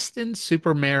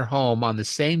Weston-super-Mare home on the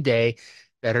same day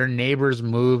that her neighbors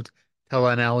moved to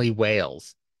Llanelli,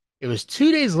 Wales. It was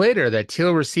 2 days later that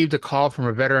Teal received a call from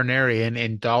a veterinarian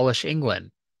in Dawlish, England.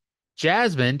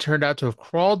 Jasmine turned out to have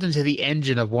crawled into the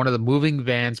engine of one of the moving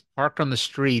vans parked on the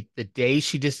street the day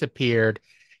she disappeared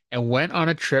and went on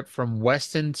a trip from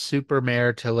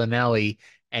Weston-super-Mare to Llanelli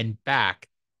and back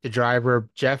to driver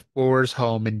Jeff Boer's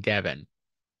home in Devon.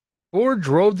 Boer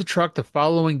drove the truck the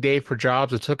following day for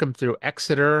jobs that took him through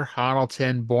Exeter,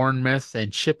 Honiton, Bournemouth,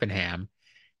 and Chippenham.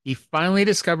 He finally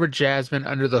discovered Jasmine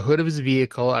under the hood of his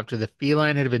vehicle after the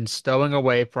feline had been stowing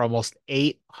away for almost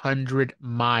 800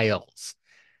 miles.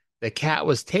 The cat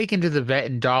was taken to the vet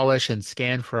in Dawlish and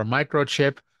scanned for a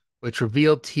microchip, which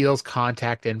revealed Teal's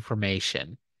contact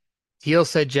information. Teal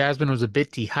said Jasmine was a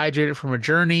bit dehydrated from her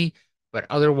journey, but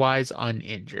otherwise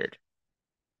uninjured.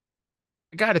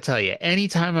 I gotta tell you,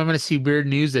 anytime I'm gonna see weird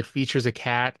news that features a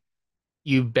cat,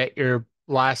 you bet your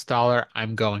last dollar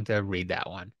I'm going to read that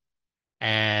one.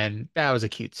 And that was a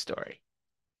cute story.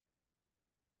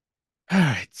 All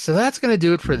right, so that's gonna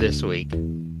do it for this week.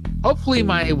 Hopefully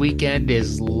my weekend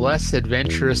is less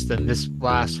adventurous than this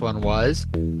last one was.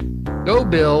 Go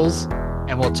Bills,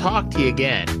 and we'll talk to you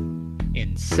again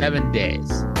in 7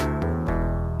 days.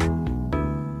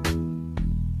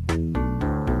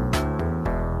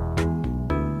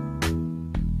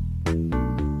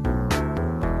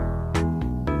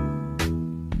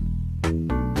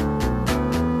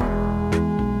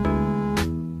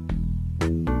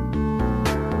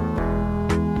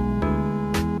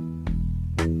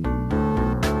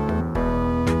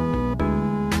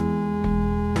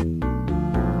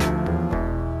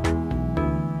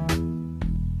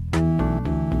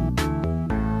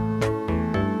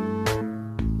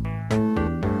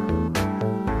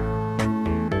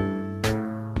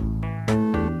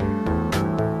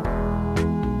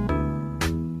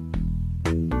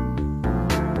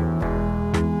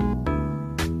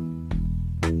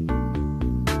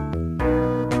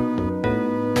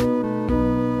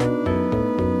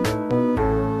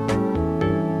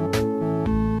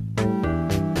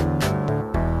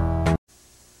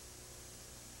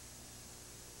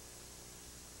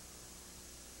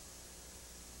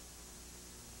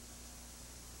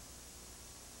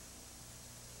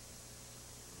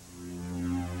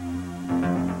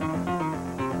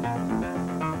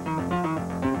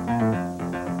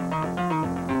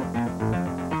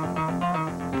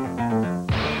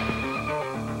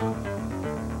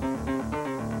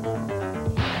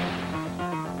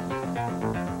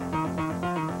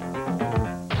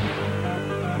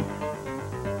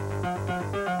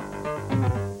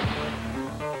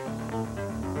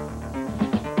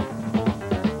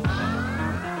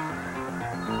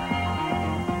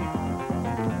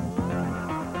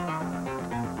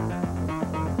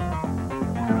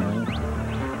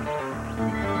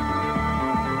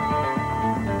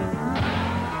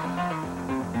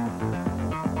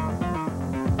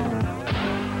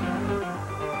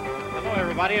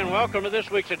 And welcome to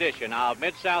this week's edition of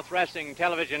Mid-South Wrestling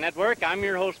Television Network. I'm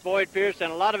your host, Boyd Pierce,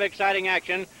 and a lot of exciting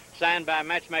action signed by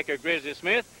matchmaker Grizzly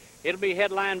Smith. It'll be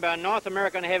headlined by a North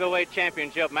American Heavyweight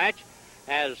Championship match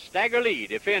as Stagger Lee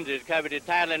defends his coveted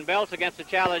title and belts against the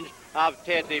challenge of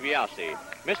Ted DiBiase.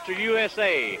 Mr.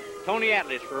 USA, Tony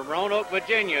Atlas from Roanoke,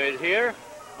 Virginia is here,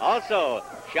 Also,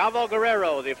 Chavo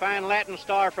Guerrero, the fine Latin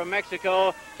star from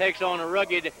Mexico, takes on a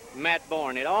rugged Matt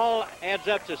Bourne. It all adds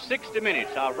up to 60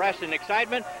 minutes of wrestling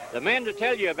excitement. The men to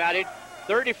tell you about it,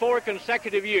 34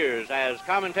 consecutive years as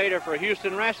commentator for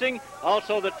Houston Wrestling,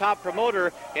 also the top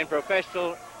promoter in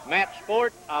professional mat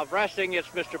sport of wrestling. It's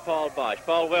Mr. Paul Bosch.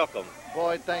 Paul, welcome.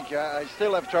 Boyd, thank you. I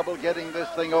still have trouble getting this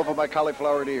thing over my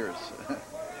cauliflowered ears.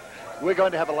 We're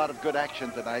going to have a lot of good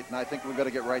action tonight, and I think we're going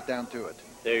to get right down to it.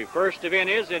 The first event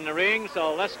is in the ring,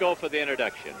 so let's go for the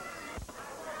introduction.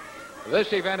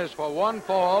 This event is for one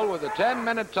fall with a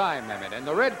 10-minute time limit. In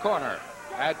the red corner,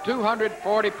 at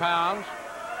 240 pounds,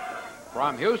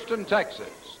 from Houston, Texas,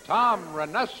 Tom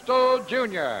Renesto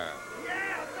Jr.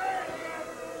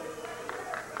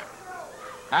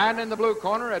 And in the blue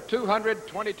corner, at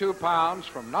 222 pounds,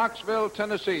 from Knoxville,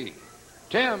 Tennessee,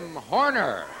 Tim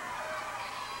Horner.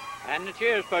 And the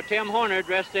cheers for Tim Horner,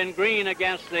 dressed in green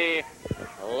against the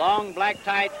long black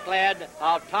tights clad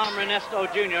of Tom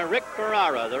Renesto Jr. Rick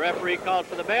Ferrara. The referee called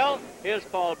for the bell. Here's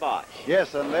Paul Bosch.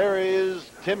 Yes, and there is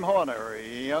Tim Horner,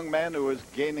 a young man who is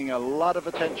gaining a lot of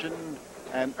attention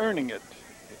and earning it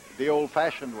the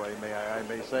old-fashioned way, I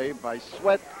may say, by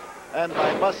sweat and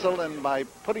by muscle and by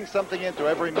putting something into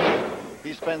every minute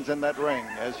he spends in that ring.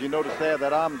 As you notice there,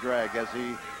 that arm drag as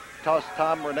he tossed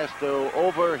Tom Renesto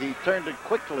over, he turned it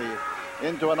quickly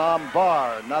into an arm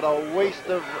bar, not a waste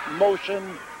of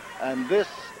motion. And this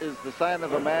is the sign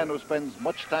of a man who spends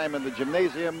much time in the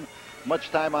gymnasium, much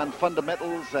time on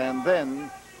fundamentals, and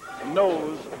then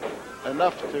knows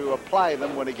enough to apply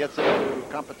them when he gets into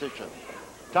competition.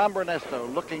 Tom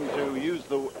Renesto looking to use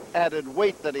the added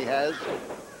weight that he has,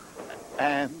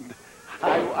 and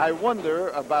I wonder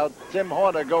about Tim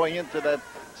Horner going into that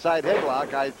side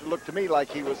headlock. It looked to me like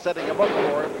he was setting him up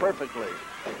for it perfectly.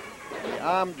 The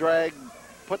arm drag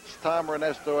puts Tom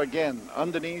Renesto again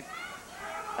underneath,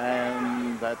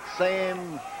 and that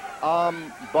same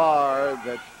arm bar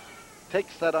that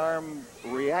takes that arm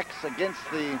reacts against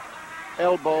the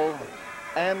elbow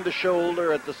and the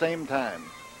shoulder at the same time.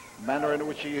 The manner in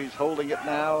which he's holding it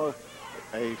now,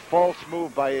 a false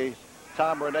move by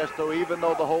Tom Renesto, even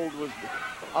though the hold was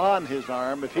on his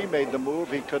arm. If he made the move,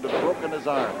 he could have broken his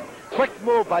arm. Quick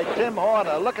move by Tim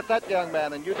Horner. Look at that young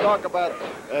man, and you talk about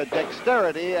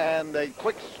dexterity and a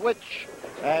quick switch,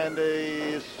 and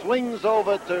he swings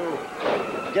over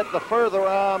to get the further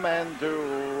arm and to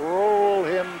roll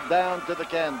him down to the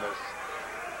canvas.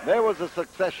 There was a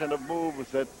succession of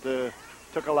moves that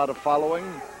took a lot of following,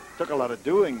 took a lot of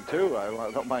doing too,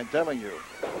 I don't mind telling you.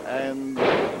 And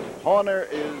Horner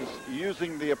is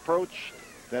using the approach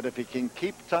that if he can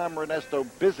keep Tom Renesto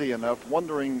busy enough,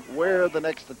 wondering where the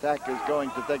next attack is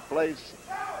going to take place,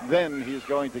 then he's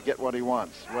going to get what he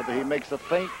wants. Whether he makes a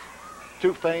feint,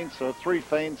 2 feints, or 3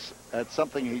 feints at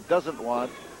something he doesn't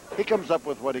want, he comes up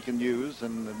with what he can use,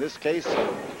 and in this case,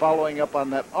 following up on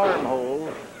that armhole,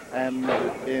 and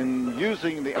in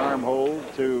using the armhole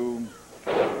to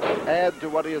add to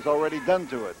what he has already done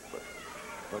to it.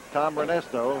 But Tom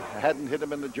Renesto hadn't hit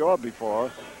him in the jaw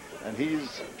before, and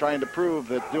he's trying to prove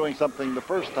that doing something the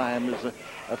first time is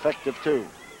effective too.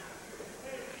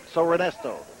 So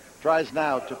Renesto tries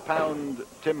now to pound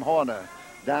Tim Horner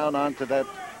down onto that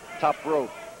top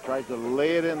rope, tries to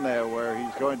lay it in there where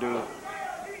he's going to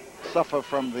suffer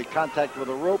from the contact with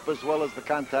the rope as well as the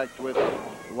contact with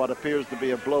what appears to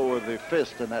be a blow of the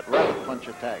fist in that rabbit punch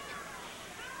attack.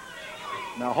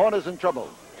 Now Horner's in trouble.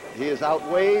 He is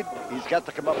outweighed. He's got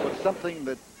to come up with something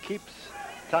that keeps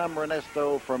Tom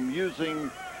Renesto from using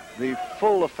the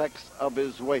full effects of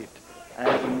his weight.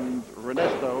 And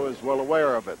Renesto is well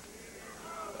aware of it.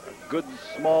 A good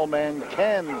small man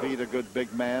can beat a good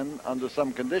big man under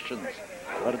some conditions.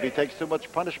 But if he takes too much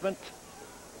punishment,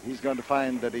 he's going to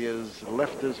find that he has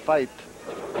left his fight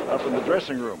up in the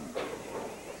dressing room.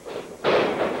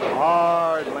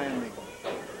 Hard landing.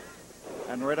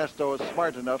 And Renesto is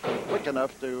smart enough and quick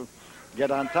enough to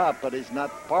get on top, but he's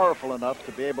not powerful enough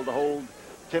to be able to hold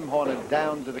Tim Horner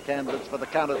down to the canvas for the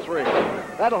count of 3.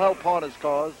 That'll help Horner's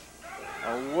cause.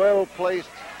 A well-placed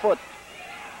foot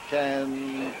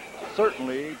can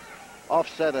certainly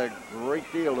offset a great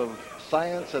deal of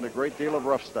science and a great deal of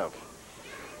rough stuff.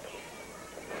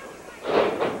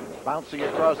 Bouncing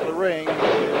across the ring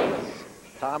is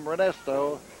Tom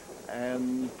Renesto,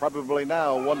 and probably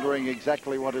now wondering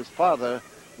exactly what his father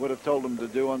would have told him to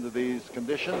do under these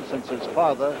conditions, since his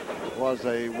father was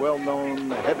a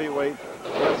well-known heavyweight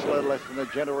wrestler less than a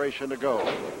generation ago.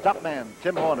 Top man,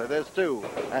 Tim Horner, there's 2.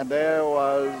 And there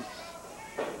was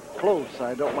close,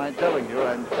 I don't mind telling you,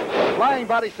 and flying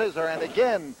body scissor, and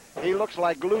again, he looks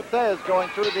like Luthez going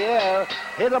through the air,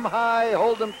 hit him high,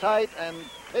 hold him tight, and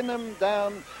pin him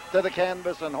down to the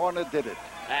canvas, and Horner did it.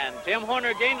 And Tim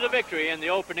Horner gains a victory in the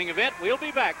opening event. We'll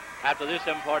be back after this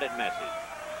important message.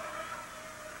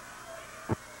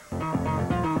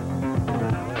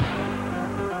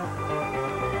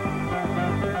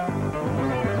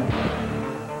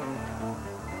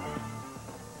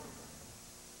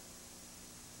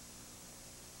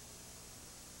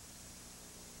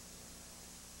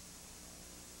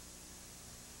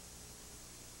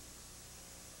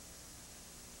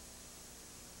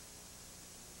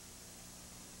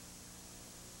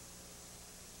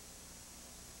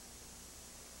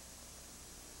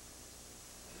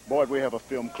 Boyd, we have a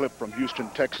film clip from Houston,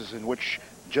 Texas, in which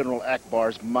General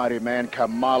Akbar's mighty man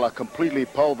Kamala completely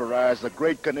pulverized the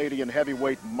great Canadian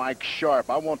heavyweight Mike Sharp.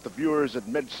 I want the viewers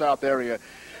in Mid-South area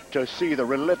to see the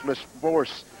relentless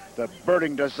force, the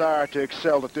burning desire to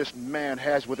excel that this man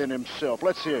has within himself.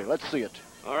 Let's hear it. Let's see it.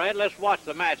 All right, let's watch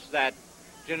the match that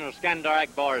General Skandar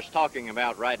Akbar is talking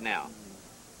about right now.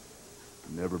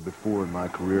 Never before in my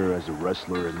career as a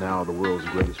wrestler and now the world's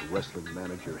greatest wrestling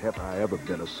manager have I ever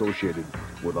been associated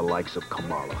with the likes of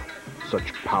Kamala.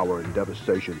 Such power and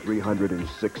devastation,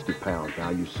 360 pounds.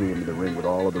 Now you see him in the ring with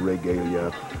all of the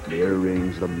regalia, the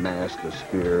earrings, the mask, the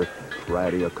spear.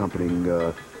 Friday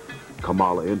accompanying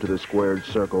Kamala into the squared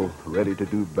circle, ready to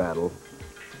do battle.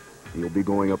 He'll be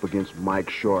going up against Mike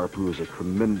Sharp, who is a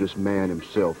tremendous man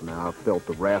himself. Now, I've felt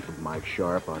the wrath of Mike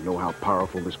Sharp. I know how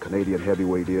powerful this Canadian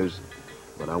heavyweight is.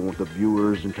 But I want the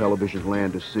viewers in television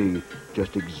land to see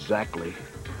just exactly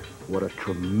what a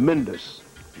tremendous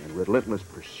and relentless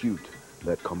pursuit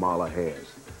that Kamala has.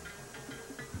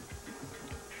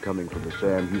 Coming from the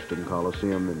Sam Houston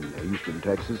Coliseum in Houston,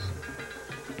 Texas,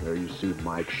 there you see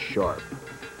Mike Sharp.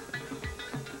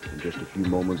 In just a few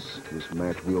moments, this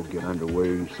match will get underway.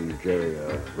 You see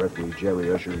referee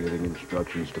Jerry Usher giving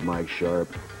instructions to Mike Sharp.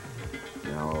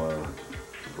 Now,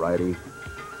 Friday,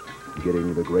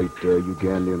 getting the great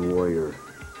Ugandan warrior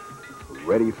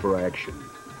ready for action.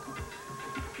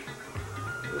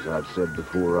 As I've said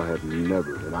before, I have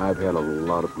never, and I've had a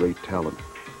lot of great talent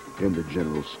in the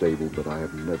general stable, but I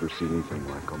have never seen anything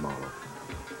like Kamala.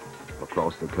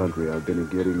 Across the country, I've been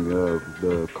getting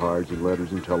the cards and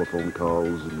letters and telephone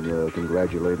calls and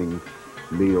congratulating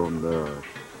me on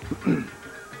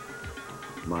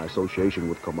my association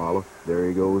with Kamala. There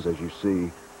he goes, as you see.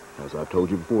 As I told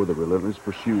you before, the relentless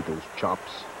pursuit, those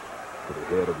chops to the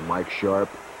head of Mike Sharp.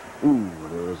 Ooh,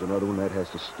 there's another one that has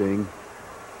to sting.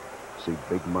 See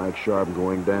big Mike Sharp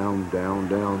going down, down,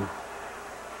 down.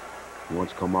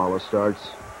 Once Kamala starts,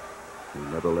 he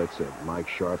never lets it. Mike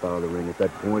Sharp out of the ring at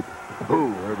that point.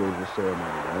 Ooh, there goes the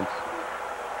ceremony dance.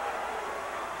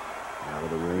 Out of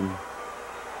the ring.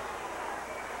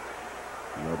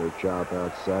 Another chop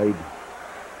outside.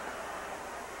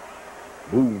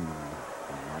 Boom.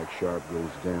 Mike Sharp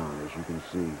goes down, as you can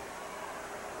see.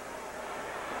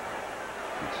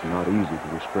 It's not easy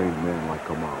to restrain a man like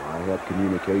Kamala. I have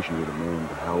communication with a man,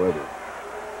 but however,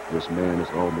 this man is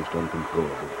almost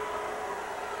uncontrollable.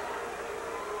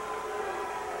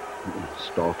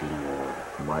 Stalking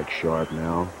Mike Sharp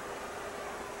now.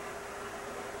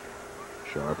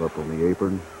 Sharp up on the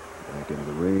apron, back into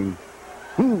the ring.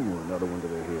 Ooh, another one to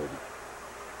the head.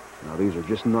 Now these are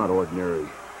just not ordinary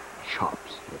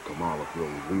chops that Kamala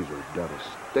throws. These are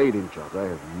devastating chops. I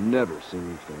have never seen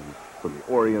anything from the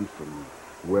Orient, from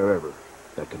wherever,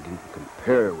 that can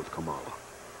compare with Kamala.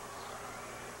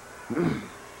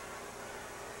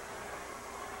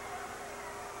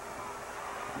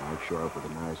 Mike Sharp with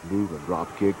a nice move, a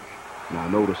drop kick. Now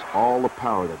notice all the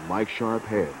power that Mike Sharp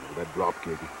had with that drop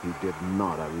kick. He did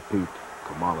not, I repeat,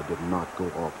 Kamala did not go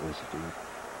off this dude.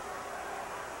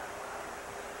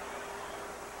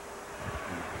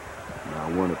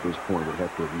 Now, one at this point would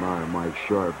have to admire Mike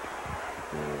Sharp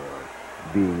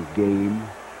for being game.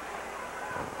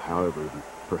 However,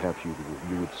 perhaps you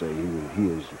would say he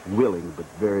is willing but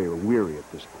very weary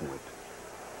at this point.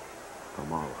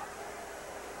 Kamala,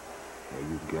 a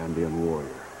Ugandan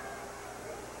warrior,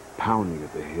 pounding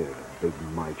at the head of big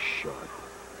Mike Sharp.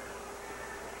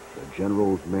 The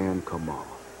general's man,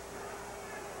 Kamala.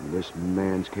 When this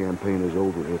man's campaign is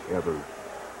over, if ever,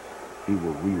 he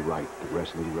will rewrite the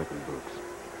wrestling record books.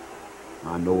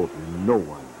 I know of no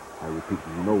one, I repeat,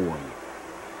 no one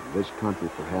in this country,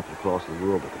 perhaps across the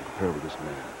world, that can compare with this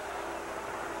man.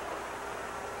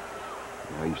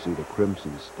 Now you see the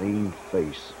crimson-stained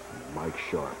face of Mike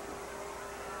Sharp.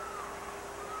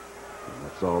 And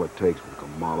that's all it takes. When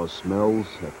Kamala smells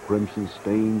that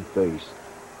crimson-stained face,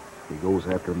 he goes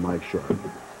after Mike Sharp.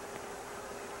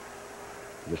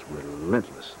 Just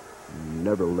relentless,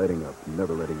 never letting up,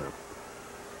 never letting up.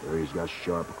 There he's got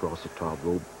Sharp across the top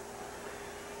rope.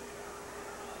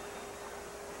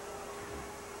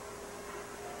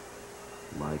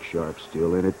 Mike Sharp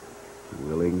still in it,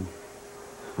 willing,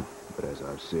 but as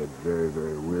I've said, very,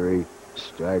 very weary,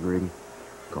 staggering.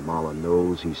 Kamala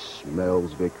knows, he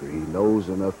smells victory. He knows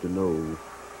enough to know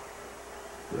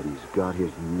that he's got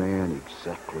his man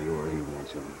exactly where he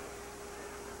wants him.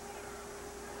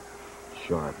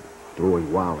 Sharp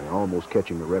throwing wildly, almost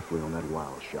catching the referee on that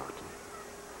wild shot.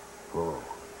 Oh,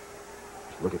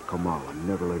 just look at Kamala,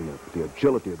 never letting up. The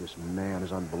agility of this man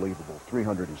is unbelievable.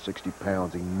 360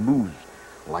 pounds, he moves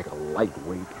like a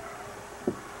lightweight.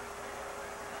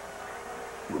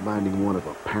 Reminding one of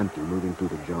a panther moving through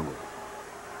the jungle.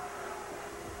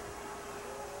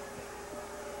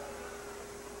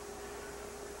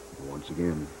 Once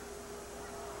again,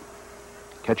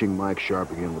 catching Mike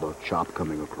Sharp again with a chop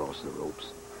coming across the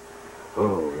ropes.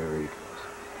 Oh, there he goes.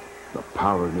 The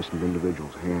power in this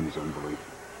individual's hand is unbelievable.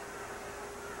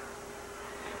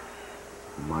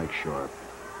 Mike Sharp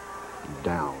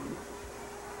down.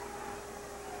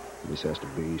 This has to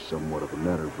be somewhat of a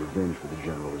matter of revenge for the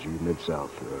general, as you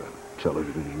Mid-South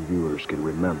television viewers can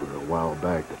remember a while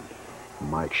back that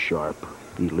Mike Sharp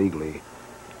illegally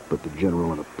put the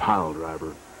general in a pile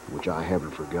driver, which I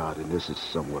haven't forgotten. This is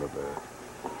somewhat of a,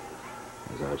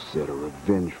 as I've said, a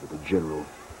revenge for the general.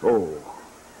 Oh,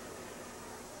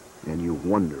 and you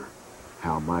wonder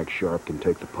how Mike Sharp can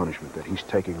take the punishment that he's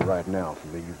taking right now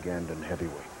from the Ugandan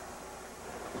heavyweight.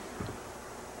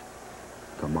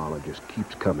 Kamala just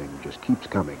keeps coming, just keeps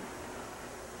coming.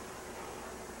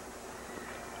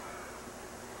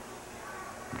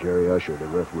 Jerry Usher, the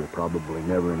referee, probably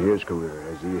never in his career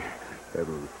has he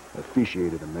ever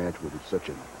officiated a match with such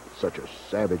a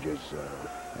savage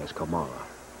as Kamala.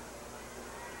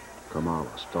 Kamala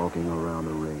stalking around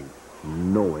the ring,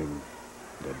 knowing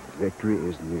that victory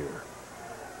is near.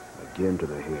 Again to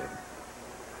the head.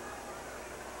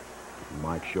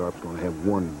 Mike Sharp's going to have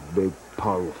one big,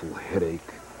 powerful headache.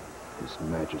 This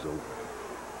match is over.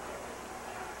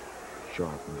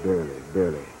 Sharp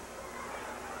barely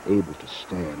able to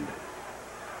stand.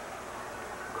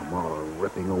 Kamala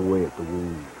ripping away at the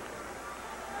wound.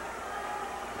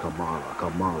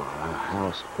 Kamala, a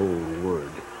household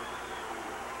word.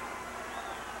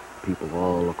 People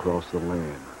all across the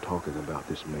land are talking about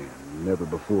this man. Never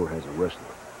before has a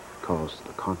wrestler caused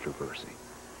the controversy.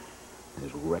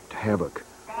 Has wreaked havoc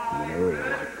in an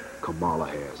area like Kamala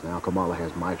has. Now Kamala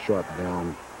has Mike Sharp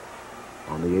down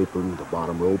on the apron, the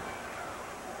bottom rope.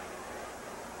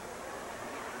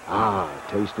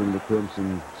 Tasting the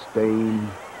crimson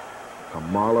stain.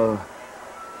 Kamala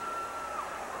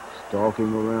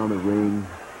stalking around the ring.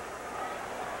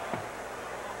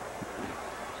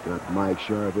 He's got Mike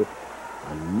Sharp hit.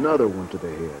 Another one to the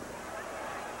head.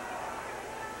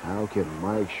 How can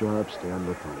Mike Sharp stand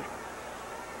the punishment?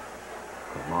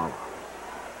 Kamala.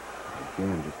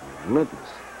 Again, just relentless.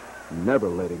 Never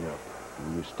letting up.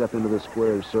 When you step into the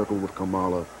square circle with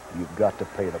Kamala, you've got to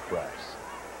pay the price.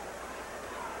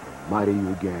 The mighty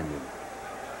Ugandan.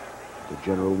 The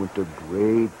general went to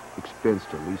great expense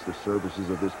to lease the services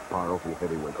of this powerful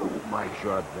heavyweight. Oh, Mike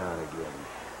Sharp down again.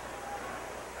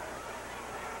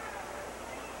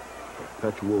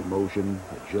 Perpetual motion,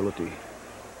 agility.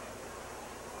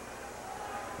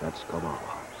 That's Kamala.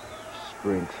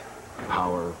 Strength,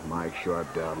 power, Mike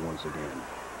Sharp down once again.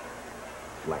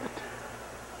 Flat.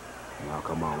 Now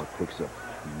Kamala picks up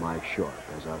Mike Sharp.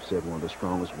 As I've said, one of the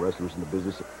strongest wrestlers in the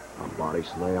business. A body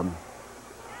slam.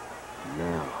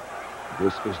 Now,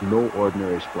 this is no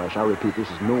ordinary splash. I repeat,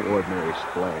 this is no ordinary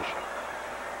splash.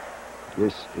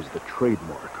 This is the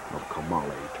trademark of Kamala.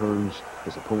 He turns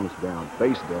his opponents down,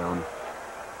 face down,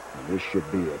 and this should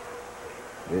be it.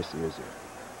 This is it.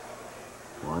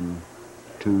 1,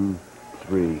 2,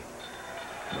 3.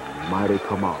 The mighty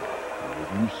Kamala. And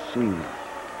have you seen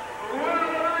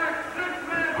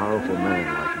a powerful man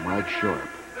like Mike Sharp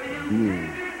being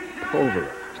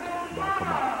pulverized by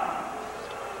Kamala?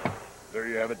 There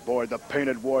you have it, Boyd. The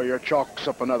Painted Warrior chalks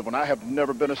up another one. I have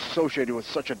never been associated with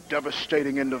such a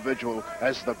devastating individual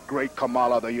as the great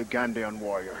Kamala, the Ugandan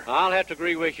warrior. I'll have to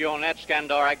agree with you on that,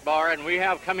 Skandar Akbar. And we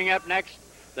have coming up next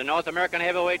the North American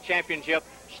Heavyweight Championship,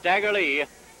 Stagger Lee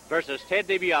versus Ted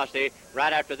DiBiase,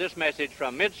 right after this message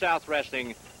from Mid-South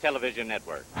Wrestling Television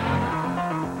Network.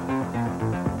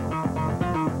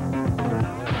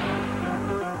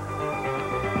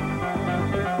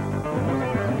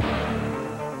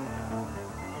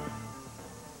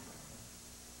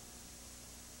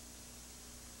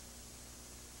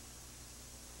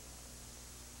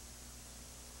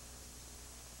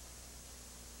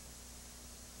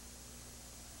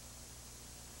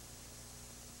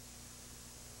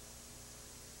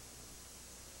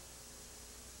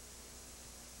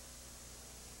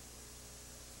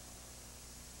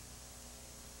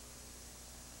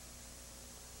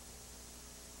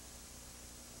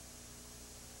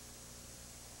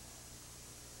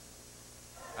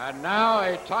 And now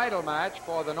a title match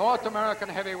for the North American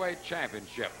Heavyweight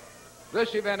Championship.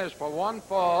 This event is for one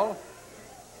fall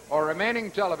or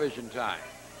remaining television time.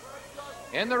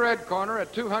 In the red corner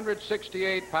at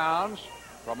 268 pounds,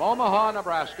 from Omaha,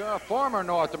 Nebraska, a former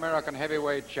North American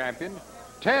Heavyweight Champion,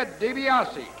 Ted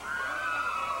DiBiase.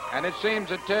 And it seems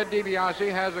that Ted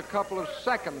DiBiase has a couple of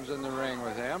seconds in the ring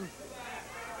with him.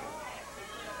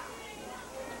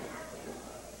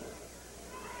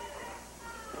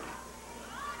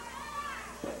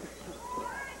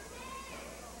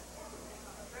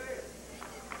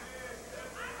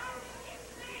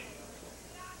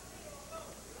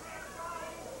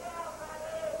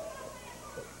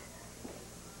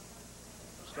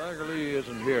 Stagger Lee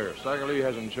isn't here. Stagger Lee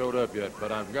hasn't showed up yet,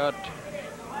 but I've got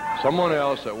someone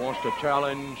else that wants to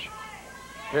challenge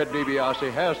Ted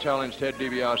DiBiase, has challenged Ted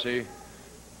DiBiase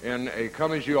in a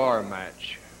Come As You Are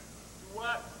match.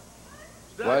 What?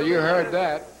 Well, you heard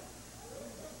that.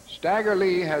 Stagger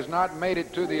Lee has not made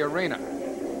it to the arena.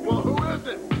 Well, who is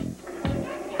it?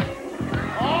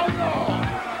 Oh, no!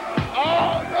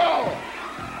 Oh, no!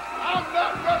 I'm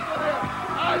not wrestling him!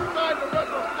 I signed to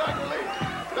wrestle Stagger Lee!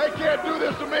 They can't do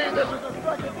this to me! This is the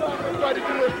second time they tried to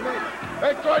do this to me!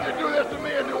 They tried to do this to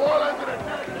me in New Orleans and in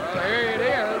Texas! Well, here it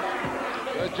is.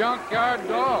 The Junkyard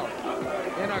Dog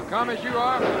in a Come As You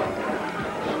Are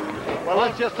match. Well,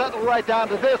 let's just settle right down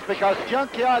to this, because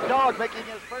Junkyard Dog, making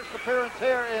his first appearance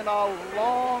here in a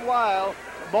long while,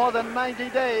 more than 90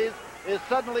 days, is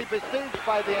suddenly besieged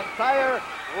by the entire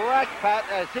Rack Pat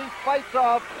as he fights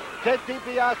off Ted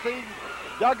DiBiase,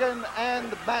 Duggan,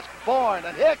 and Matt Bourne.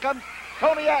 And here comes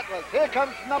Tony Atlas. Here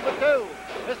comes number two,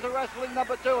 Mr. Wrestling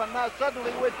number two. And now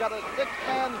suddenly we've got a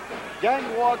six-man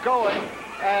gang war going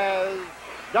as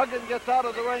Duggan gets out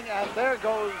of the ring, and there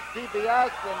goes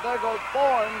DiBiase, and there goes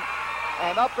Bourne.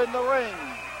 And up in the ring,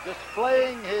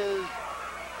 displaying his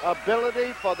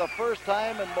ability for the first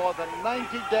time in more than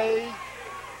 90 days,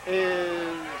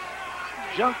 is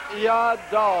Junkyard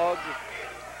Dog,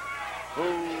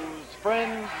 whose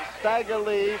friend Stagger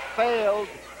Lee failed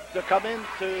to come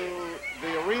into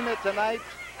the arena tonight.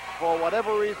 For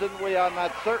whatever reason, we are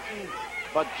not certain,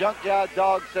 but Junkyard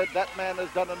Dog said, that man has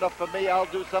done enough for me, I'll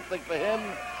do something for him,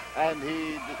 and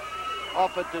he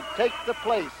offered to take the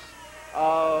place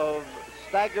of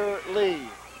Stagger Lee.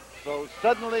 So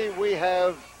suddenly we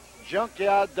have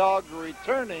Junkyard Dog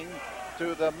returning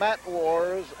to the mat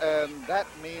wars, and that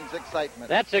means excitement.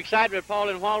 That's excitement, Paul,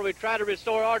 and while we try to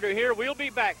restore order here, we'll be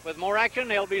back with more action.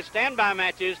 There'll be standby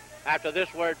matches after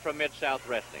this word from Mid-South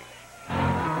Wrestling.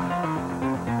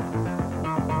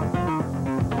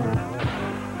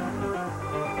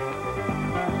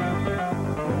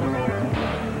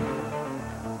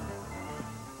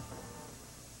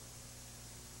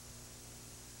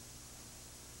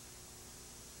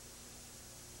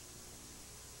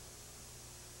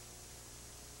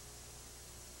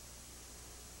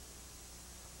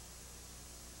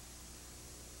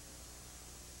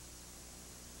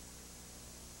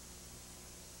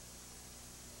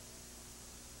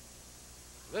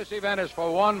 This event is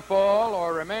for one fall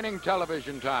or remaining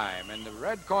television time. In the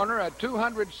red corner at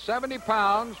 270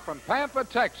 pounds from Pampa,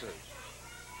 Texas,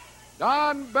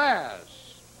 Don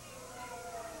Bass.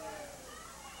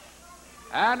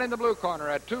 And in the blue corner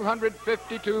at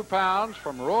 252 pounds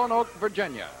from Roanoke,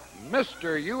 Virginia,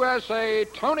 Mr. USA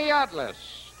Tony Atlas.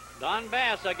 Don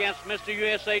Bass against Mr.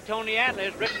 USA Tony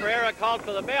Atlas. Rick Pereira called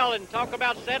for the bell, and talk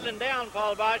about settling down,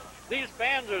 Paul Bosch. These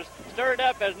fans are stirred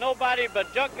up as nobody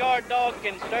but Junkyard Dog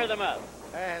can stir them up.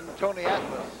 And Tony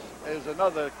Atlas is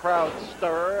another crowd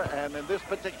stirrer, and in this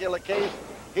particular case,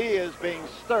 he is being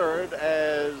stirred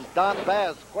as Don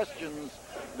Bass questions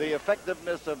the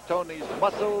effectiveness of Tony's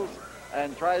muscles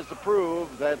and tries to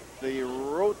prove that the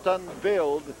rotund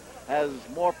build has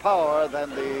more power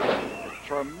than the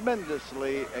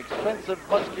tremendously expensive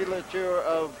musculature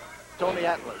of Tony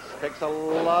Atlas. Takes a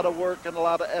lot of work and a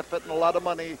lot of effort and a lot of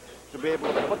money to be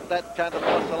able to put that kind of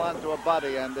muscle onto a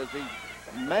body, and as he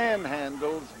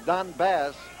manhandles Don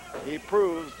Bass, he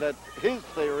proves that his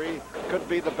theory could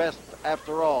be the best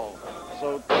after all.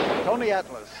 So Tony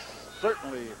Atlas,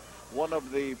 certainly one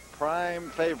of the prime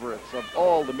favorites of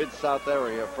all the Mid-South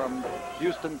area, from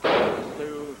Houston, Texas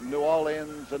to New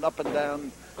Orleans and up and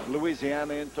down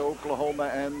Louisiana into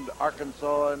Oklahoma and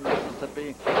Arkansas and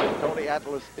Mississippi. Tony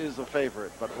Atlas is a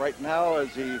favorite, but right now, as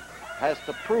he has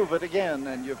to prove it again,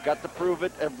 and you've got to prove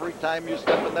it every time you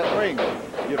step in that ring.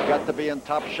 You've got to be in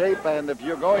top shape, and if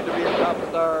you're going to be a top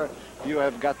star, you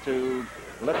have got to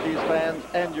let these fans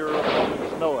and your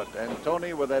opponents know it. And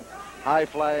Tony, with that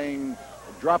high-flying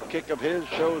drop kick of his,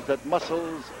 shows that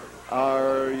muscles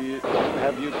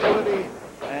have utility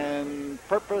and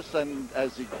purpose, and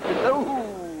as he,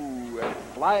 ooh, a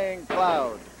flying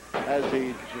cloud as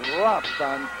he drops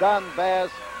on Don Bass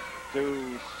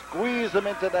to squeeze him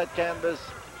into that canvas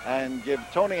and give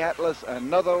Tony Atlas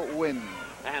another win.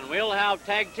 And we'll have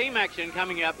tag team action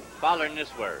coming up following this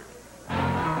word.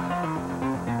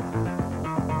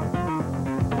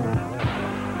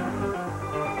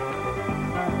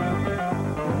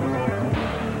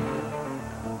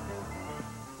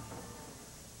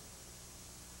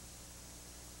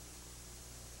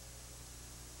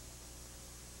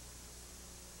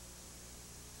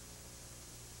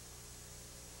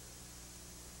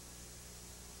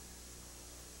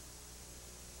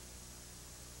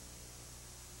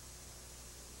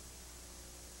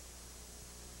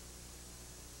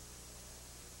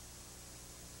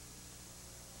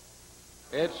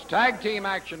 It's tag team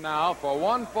action now for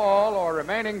one fall or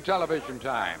remaining television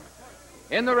time.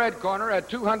 In the red corner at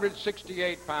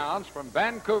 268 pounds from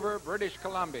Vancouver, British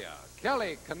Columbia,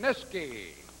 Kelly Kiniski.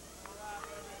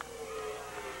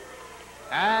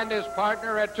 And his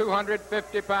partner at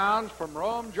 250 pounds from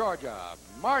Rome, Georgia,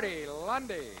 Marty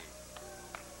Lundy.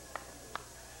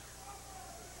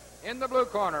 In the blue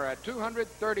corner at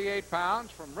 238 pounds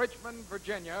from Richmond,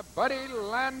 Virginia, Buddy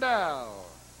Landell.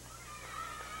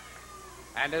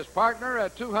 And his partner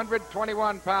at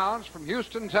 221 pounds from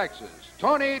Houston, Texas,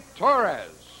 Tony Torres.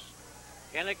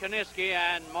 Kelly Kiniski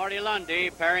and Marty Lundy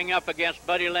pairing up against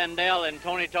Buddy Landell and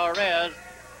Tony Torres.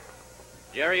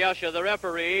 Jerry Usher, the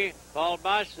referee. Paul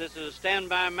Bosch, this is a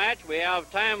standby match. We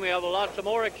have time. We have lots of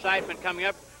more excitement coming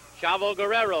up. Chavo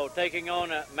Guerrero taking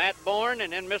on Matt Bourne,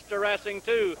 and then Mr. Racing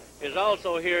 2 is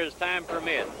also here as time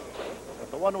permits. But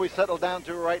the one we settle down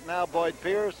to right now, Boyd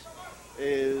Pierce,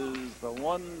 is the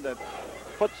one that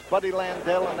puts Buddy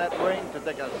Landell in that ring to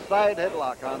take a side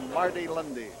headlock on Marty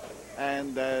Lundy.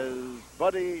 And as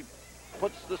Buddy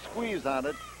puts the squeeze on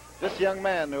it, this young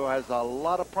man who has a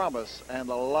lot of promise and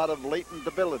a lot of latent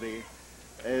ability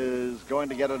is going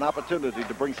to get an opportunity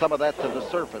to bring some of that to the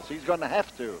surface. He's going to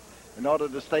have to in order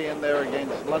to stay in there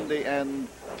against Lundy and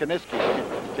Kiniski.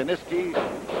 Kiniski,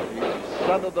 the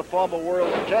son of the former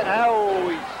world champion. Oh,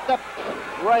 he stepped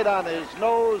right on his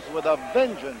nose with a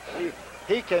vengeance.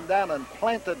 He came down and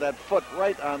planted that foot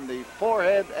right on the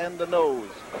forehead and the nose.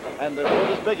 And the foot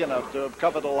is big enough to have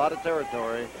covered a lot of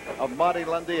territory of Marty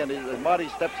Lundy, and Marty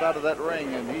steps out of that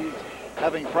ring, and he's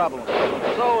having problems.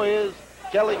 So is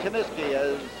Kelly Kiniski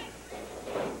as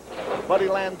Buddy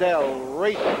Landell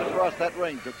races across that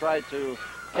ring to try to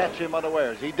catch him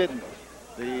unawares. He didn't.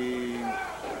 The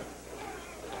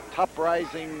top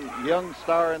rising young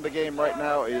star in the game right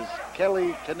now is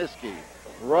Kelly Kiniski.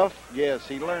 Rough, yes,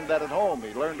 he learned that at home.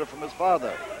 He learned it from his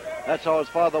father. That's how his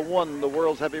father won the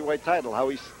world's heavyweight title, how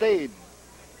he stayed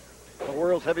the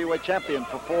world's heavyweight champion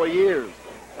for 4 years,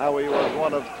 how he was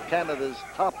one of Canada's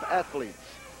top athletes.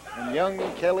 And young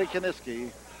Kelly Kiniski,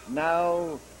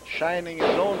 now shining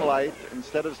his own light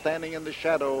instead of standing in the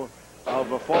shadow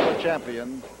of a former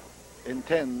champion,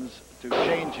 intends to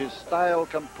change his style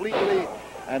completely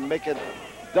and make it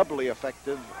doubly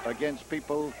effective against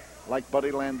people like Buddy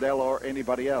Landell or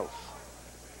anybody else.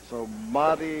 So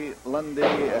Marty Lundy,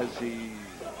 as he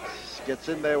gets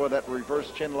in there with that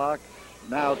reverse chin lock,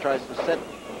 now tries to set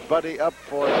Buddy up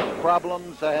for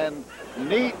problems, and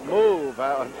neat move.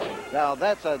 Now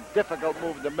that's a difficult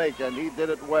move to make, and he did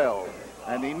it well.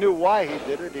 And he knew why he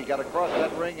did it. He got across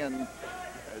that ring and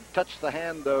touched the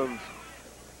hand of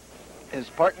his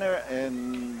partner,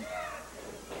 and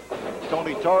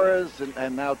Tony Torres,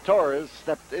 and now Torres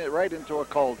stepped right into a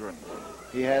cauldron.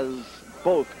 He has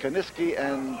both Kiniski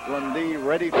and Lundy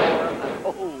ready for him. And,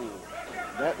 oh,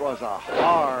 that was a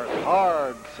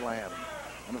hard slam.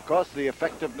 And of course, the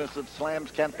effectiveness of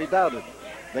slams can't be doubted.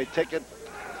 They take it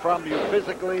from you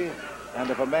physically, and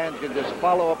if a man can just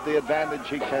follow up the advantage,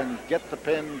 he can get the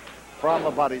pin from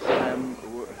a body slam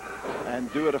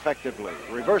and do it effectively.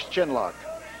 Reverse chin lock.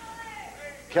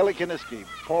 Kelly Kiniski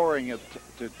pouring it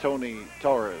to Tony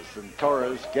Torres, and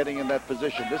Torres getting in that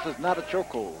position. This is not a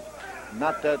chokehold.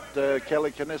 Not that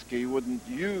Kelly Kiniski wouldn't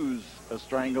use a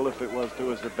strangle if it was to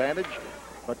his advantage,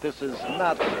 but this is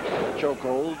not a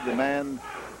chokehold. The man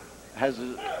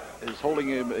is holding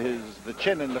the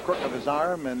chin in the crook of his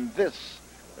arm, and this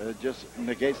just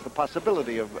negates the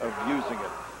possibility of using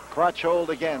it. Crotch hold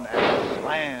again, and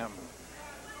slam.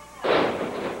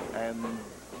 And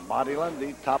Marty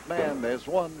Lundy, top man. There's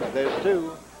one, there's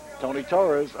two. Tony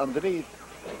Torres underneath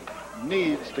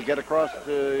needs to get across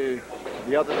the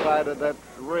other side of that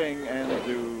ring and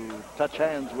to touch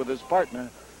hands with his partner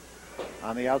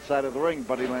on the outside of the ring.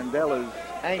 Buddy Landell is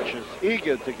anxious,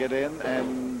 eager to get in,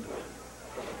 and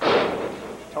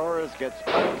Torres Torres gets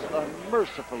punched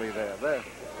unmercifully there.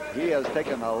 He has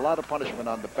taken a lot of punishment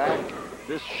on the back.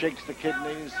 This shakes the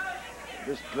kidneys.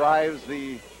 This drives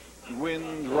the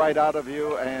wind right out of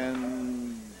you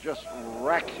and just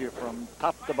racks you from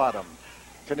top to bottom.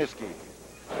 Kiniski,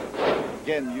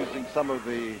 again, using some of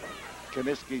the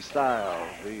Kiniski style,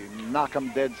 the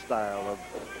knock-em-dead style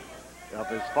of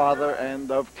his father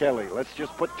and of Kelly. Let's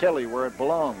just put Kelly where it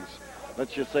belongs.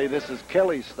 Let's just say this is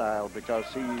Kelly's style because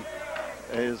he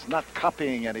is not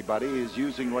copying anybody. He's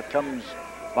using what comes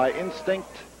by instinct,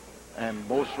 and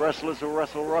most wrestlers who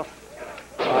wrestle rough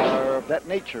are of that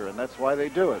nature, and that's why they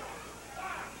do it.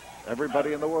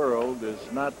 Everybody in the world is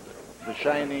not the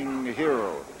shining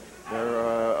hero. There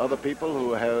are other people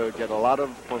who get a lot of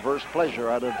perverse pleasure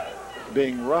out of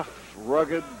being rough,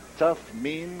 rugged, tough,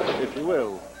 mean, if you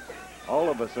will. All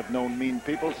of us have known mean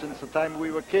people since the time we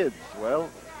were kids. Well,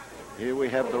 here we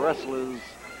have the wrestlers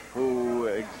who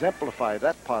exemplify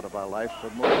that part of our life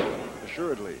most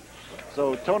assuredly.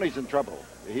 So Tony's in trouble.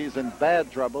 He's in bad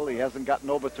trouble. He hasn't gotten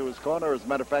over to his corner. As a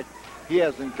matter of fact, he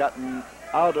hasn't gotten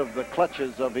out of the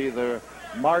clutches of either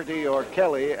Marty or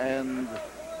Kelly, and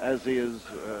as he is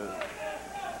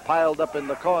piled up in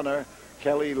the corner,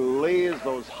 Kelly lays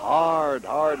those hard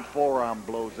forearm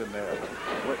blows in there.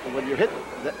 When you hit,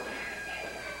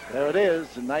 there it is,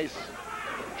 a nice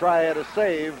try at a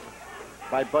save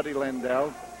by Buddy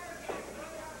Landell.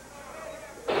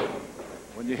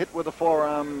 When you hit with a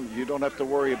forearm, you don't have to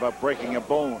worry about breaking a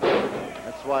bone.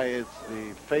 That's why it's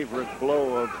the favorite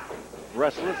blow of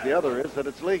wrestlers. The other is that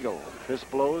it's legal. Fist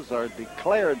blows are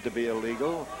declared to be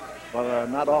illegal, but are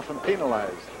not often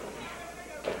penalized.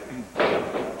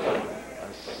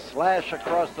 A slash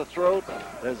across the throat,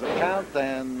 there's a count,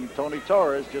 and Tony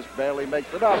Torres just barely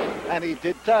makes it up. And he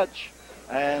did touch.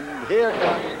 And here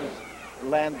comes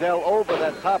Landell over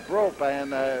that top rope,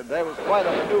 and there was quite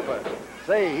a maneuver.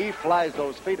 Say, he flies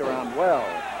those feet around well.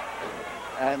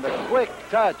 And the quick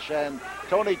touch, and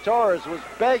Tony Torres was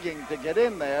begging to get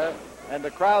in there, and the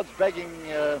crowd's begging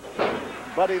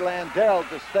Buddy Landell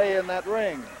to stay in that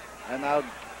ring. And now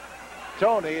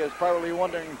Tony is probably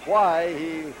wondering why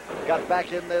he got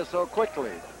back in there so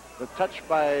quickly. The touch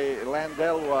by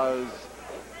Landell was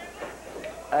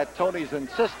at Tony's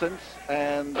insistence,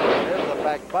 and there's a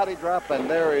back body drop, and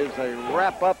there is a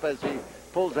wrap up as he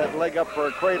pulls that leg up for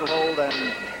a cradle hold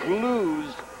and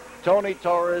glues Tony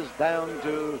Torres down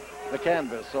to the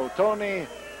canvas. So Tony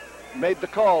made the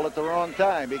call at the wrong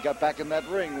time. He got back in that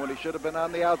ring when he should have been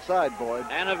on the outside, Boyd.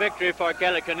 And a victory for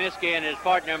Kelly Kiniski and his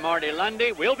partner Marty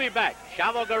Lundy. We'll be back.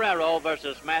 Chavo Guerrero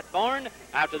versus Matt Bourne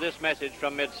after this message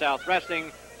from Mid-South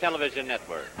Wrestling Television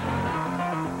Network.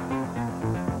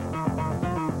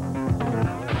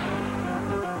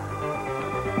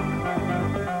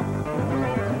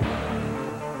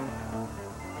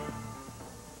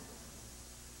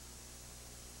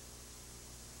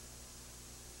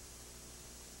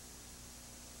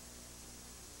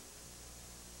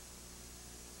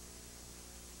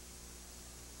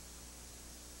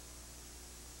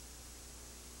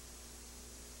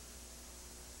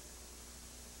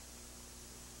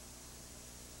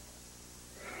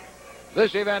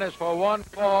 This event is for one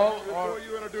fall. Before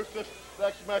you introduce this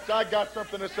next match, I got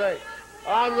something to say.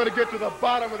 I'm going to get to the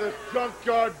bottom of this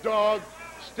junkyard dog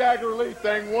Stagger Lee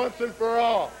thing once and for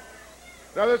all.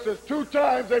 Now, this is 2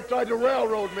 times they've tried to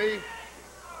railroad me.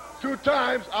 2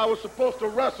 times I was supposed to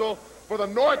wrestle for the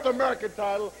North American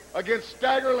title against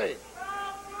Stagger Lee.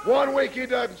 1 week he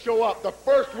doesn't show up. The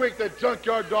first week that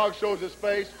junkyard dog shows his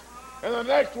face. And the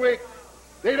next week,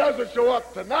 he doesn't show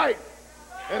up tonight.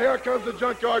 And here comes the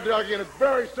junkyard dog again. It's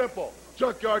very simple.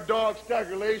 Junkyard dog,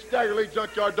 Stagger Lee,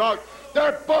 junkyard dog.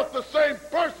 They're both the same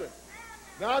person.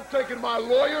 Now I'm taking my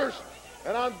lawyers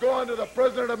and I'm going to the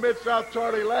president of Mid-South,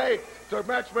 Charlie Lay, to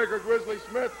matchmaker Grizzly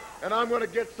Smith, and I'm going to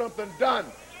get something done.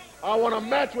 I want a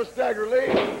match with Stagger Lee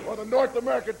or the North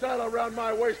American title around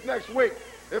my waist next week.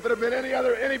 If it had been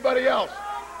anybody else,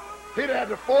 he'd have had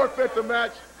to forfeit the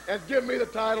match and give me the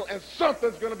title, and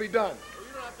something's going to be done.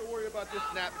 To worry about this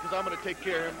snap because I'm going to take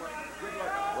care of him. Good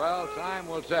luck. Well, time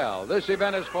will tell. This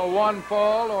event is for one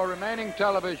fall or remaining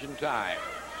television time.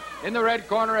 In the red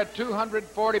corner at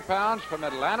 240 pounds from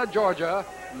Atlanta, Georgia,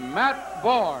 Matt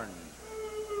Bourne.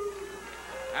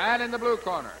 And in the blue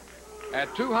corner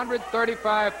at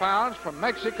 235 pounds from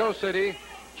Mexico City,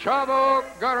 Chavo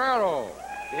Guerrero.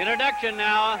 The introduction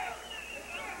now.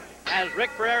 As Rick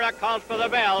Ferreira calls for the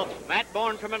bell, Matt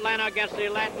Bourne from Atlanta against the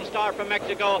Latin star from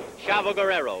Mexico, Chavo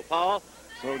Guerrero. Paul?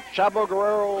 So Chavo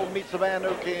Guerrero meets a man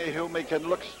whom he can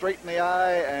look straight in the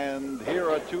eye, and here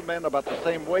are two men about the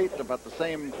same weight, about the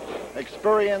same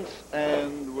experience,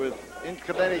 and with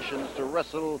inclinations to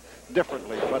wrestle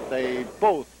differently, but they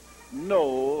both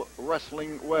know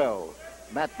wrestling well.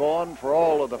 Matt Bourne, for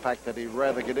all of the fact that he'd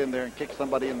rather get in there and kick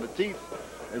somebody in the teeth,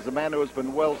 is a man who has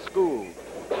been well schooled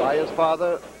by his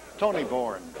father, Tony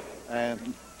Bourne.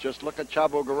 And just look at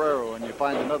Chavo Guerrero and you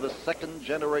find another second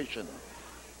generation.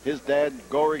 His dad,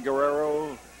 Gory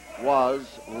Guerrero, was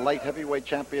light heavyweight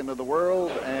champion of the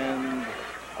world and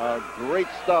a great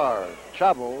star.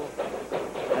 Chavo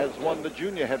has won the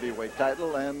junior heavyweight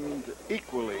title and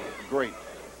equally great.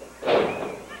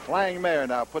 Flying Mare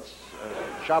now puts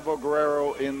Chavo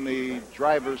Guerrero in the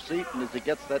driver's seat, and as he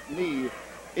gets that knee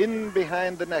in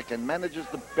behind the neck and manages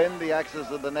to bend the axis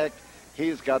of the neck,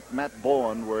 he's got Matt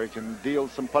Bourne where he can deal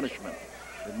some punishment.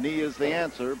 The knee is the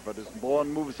answer, but as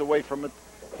Bourne moves away from it,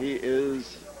 he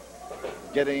is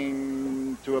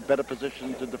getting to a better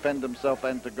position to defend himself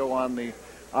and to go on the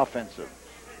offensive.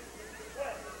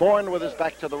 Bourne with his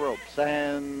back to the ropes,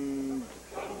 and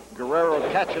Guerrero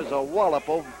catches a wallop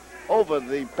over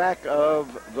the back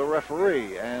of the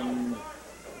referee. And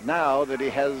now that he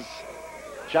has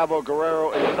Chavo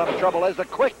Guerrero in some trouble, there's a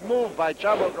quick move by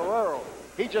Chavo Guerrero.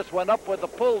 He just went up with the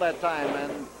pull that time,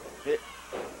 and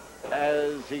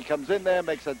as he comes in there,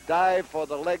 makes a dive for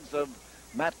the legs of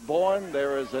Matt Bourne.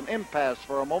 There is an impasse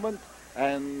for a moment,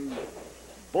 and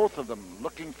both of them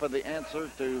looking for the answer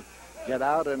to get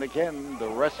out. And again, the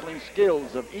wrestling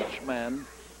skills of each man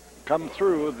come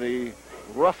through the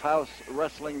roughhouse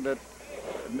wrestling that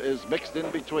is mixed in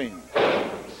between.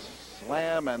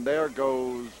 Slam, and there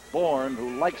goes Bourne,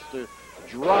 who likes to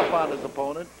drop on his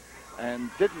opponent and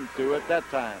didn't do it that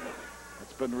time.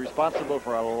 It's been responsible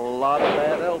for a lot of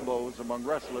bad elbows among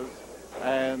wrestlers.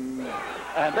 And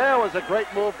there was a great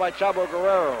move by Chavo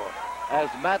Guerrero. As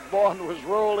Matt Bourne was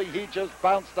rolling, he just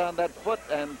bounced on that foot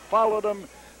and followed him,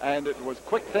 and it was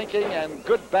quick thinking and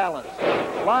good balance.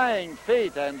 Flying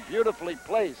feet and beautifully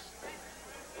placed.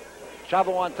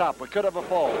 Chavo on top. We could have a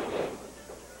fall.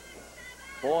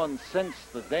 Bourne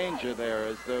sensed the danger there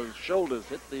as those shoulders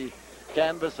hit the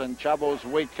canvas and Chavo's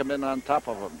weight come in on top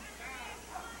of him.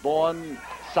 Bourne,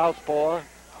 southpaw,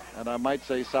 and I might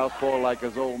say southpaw like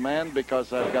his old man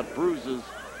because I've got bruises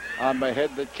on my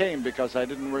head that came because I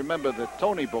didn't remember that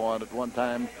Tony Bourne at one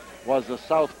time was a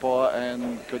southpaw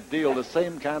and could deal the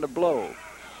same kind of blow.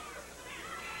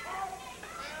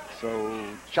 So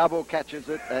Chavo catches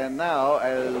it, and now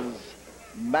as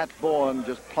Matt Bourne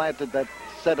just planted that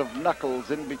set of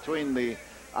knuckles in between the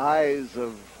eyes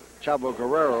of Chavo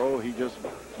Guerrero, he just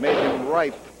made him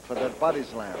ripe for that body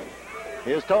slam.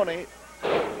 Here's Tony,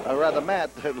 or rather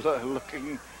Matt,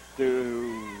 looking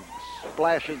to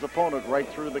splash his opponent right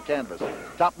through the canvas.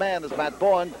 Top man is Matt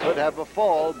Bourne. Could have a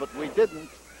fall, but we didn't.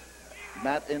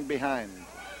 Matt in behind.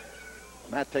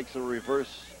 Matt takes a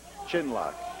reverse chin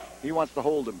lock. He wants to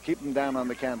hold him, keep him down on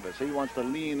the canvas. He wants to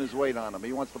lean his weight on him.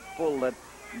 He wants to pull that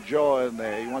jaw in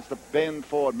there. He wants to bend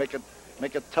forward, make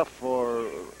it tough for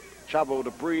Chavo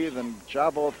to breathe. And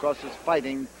Chavo, of course, is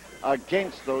fighting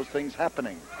against those things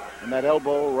happening. And that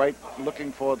elbow right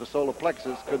looking for the solar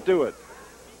plexus could do it.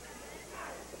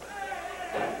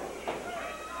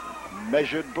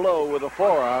 Measured blow with a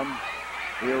forearm.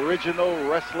 The original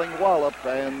wrestling wallop,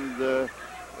 and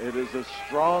it is as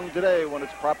strong today when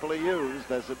it's properly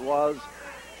used as it was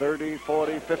 30,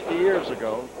 40, 50 years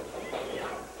ago.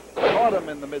 Caught him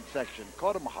in the midsection.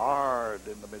 Caught him hard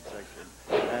in the midsection.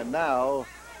 And now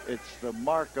it's the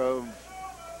mark of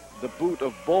the boot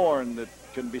of Bourne that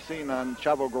can be seen on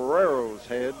Chavo Guerrero's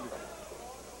head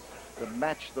to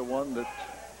match the one that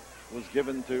was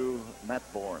given to Matt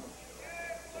Bourne.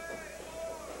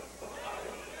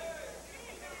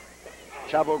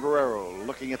 Chavo Guerrero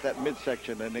looking at that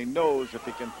midsection, and he knows if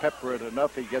he can pepper it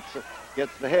enough, he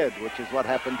gets the head, which is what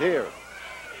happened here.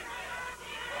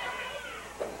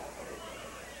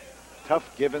 Tough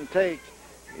give and take.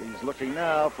 He's looking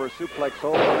now for a suplex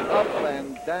hold, and up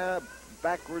and down,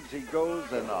 backwards he goes,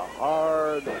 and a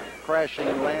hard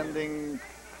crashing landing,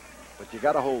 but you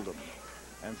got to hold him.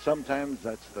 And sometimes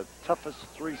that's the toughest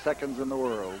 3 seconds in the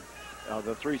world.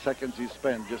 The 3 seconds you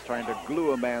spend just trying to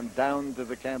glue a man down to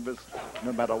the canvas,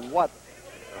 no matter what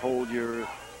hold you're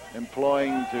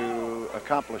employing to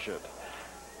accomplish it.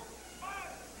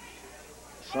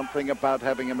 Something about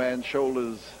having a man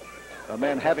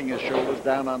having his shoulders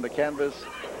down on the canvas.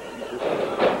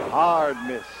 Hard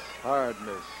miss.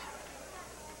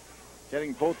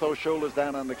 Getting both those shoulders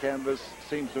down on the canvas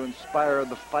seems to inspire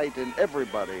the fight in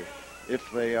everybody if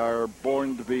they are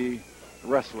born to be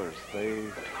wrestlers.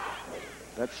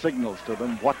 that signals to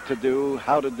them what to do,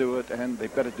 how to do it, and they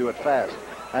better do it fast.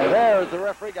 And there, the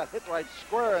referee got hit right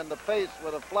square in the face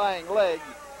with a flying leg.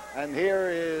 And here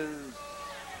is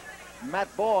Matt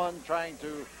Bourne trying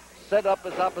to set up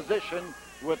his opposition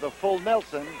with a full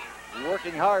Nelson,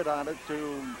 working hard on it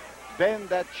to bend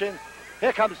that chin.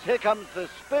 Here comes the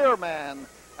spearman,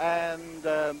 and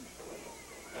it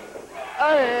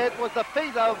was the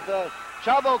feet of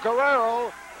Chavo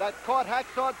Guerrero that caught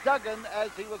Hacksaw Duggan as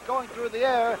he was going through the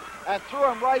air and threw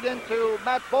him right into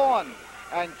Matt Bourne.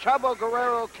 And Chavo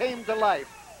Guerrero came to life.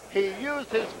 He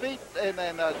used his feet in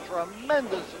a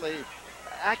tremendously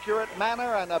accurate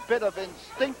manner and a bit of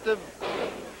instinctive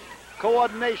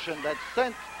coordination that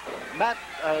sent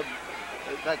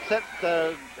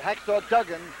Hacksaw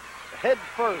Duggan head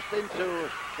first into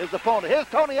his opponent. Here's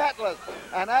Tony Atlas,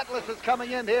 and Atlas is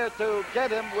coming in here to get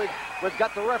him. We've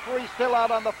got the referee still out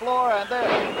on the floor, and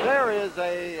there is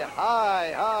a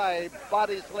high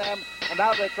body slam, and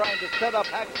now they're trying to set up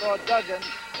Hacksaw Duggan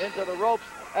into the ropes.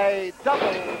 A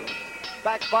double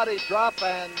back body drop,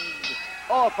 and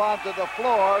off onto the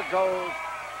floor goes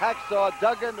Hacksaw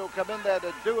Duggan, who come in there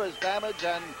to do his damage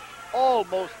and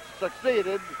almost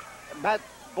succeeded. Matt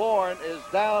Bourne is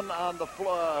down on the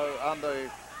floor, on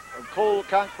the cold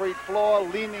concrete floor,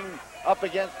 leaning up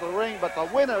against the ring, but the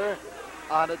winner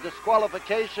on a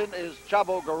disqualification is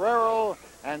Chavo Guerrero,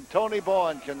 and Tony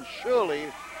Bourne can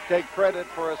surely take credit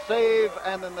for a save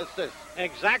and an assist.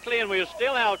 Exactly, and we'll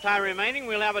still have time remaining.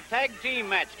 We'll have a tag team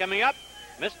match coming up.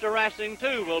 Mr. Wrestling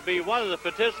 2 will be one of the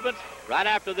participants right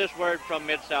after this word from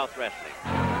Mid-South Wrestling.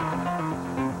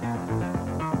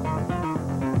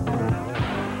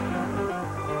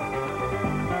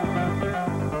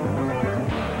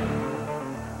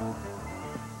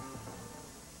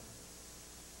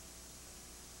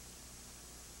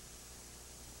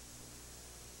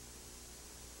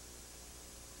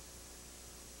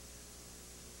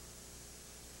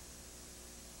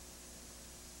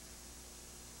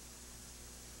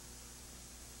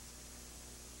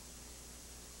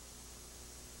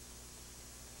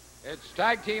 It's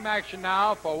tag team action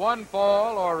now for one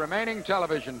fall or remaining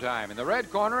television time. In the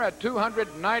red corner at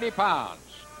 290 pounds,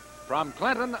 from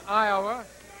Clinton, Iowa,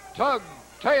 Tug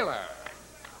Taylor.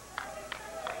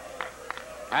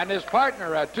 And his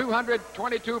partner at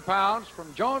 222 pounds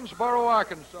from Jonesboro,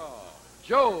 Arkansas,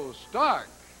 Joe Stark.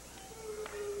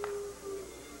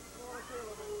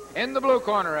 In the blue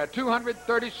corner at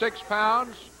 236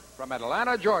 pounds from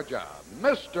Atlanta, Georgia,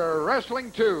 Mr.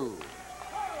 Wrestling 2.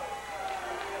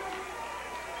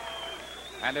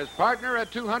 And his partner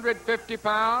at 250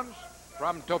 pounds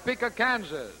from Topeka,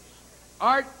 Kansas,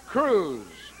 Art Cruz.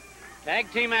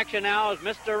 Tag team action now is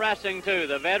Mr. Wrestling 2,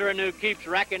 the veteran who keeps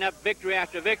racking up victory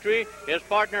after victory. His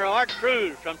partner, Art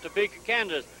Cruz from Topeka,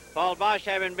 Kansas. Paul Bosch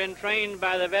having been trained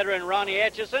by the veteran Ronnie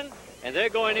Etchison, and they're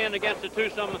going in against the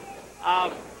twosome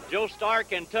of Joe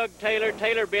Stark and Tug Taylor.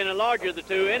 Taylor being the larger of the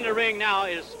two. In the ring now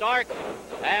is Stark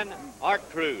and Art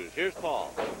Cruz. Here's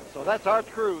Paul. So that's Art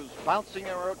Cruz bouncing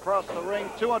across the ring,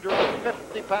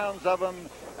 250 pounds of him.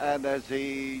 And as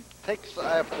he takes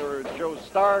after Joe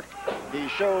Stark, he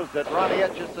shows that Ronnie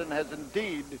Etchison has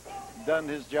indeed done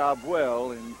his job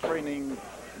well in training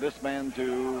this man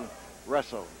to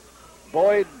wrestle.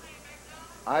 Boyd,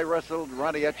 I wrestled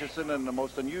Ronnie Etchison in the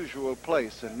most unusual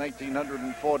place. In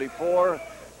 1944,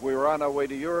 we were on our way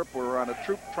to Europe. We were on a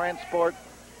troop transport,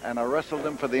 and I wrestled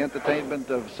him for the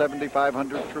entertainment of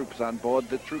 7,500 troops on board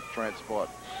the troop transport.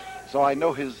 So I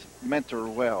know his mentor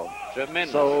well.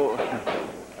 Tremendous. So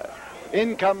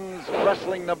in comes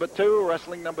wrestling number two.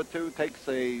 Wrestling number two takes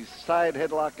a side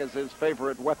headlock as his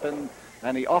favorite weapon,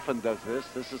 and he often does this.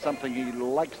 This is something he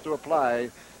likes to apply,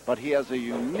 but he has a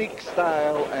unique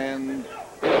style and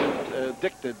isn't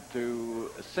addicted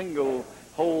to single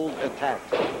hold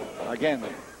attacks. Again,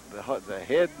 the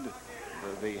head,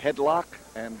 the headlock,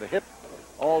 and the hip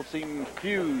all seem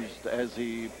fused as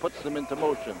he puts them into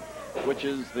motion, which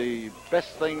is the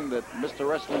best thing that Mr.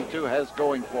 Wrestling 2 has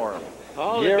going for him.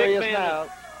 Oh, Here he is now.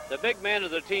 The big man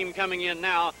of the team coming in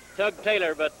now, Tug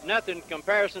Taylor, but nothing in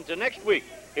comparison to next week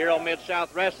here on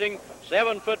Mid-South Wrestling.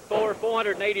 7'4",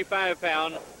 485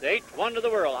 pound, the 8th wonder of the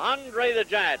world, Andre the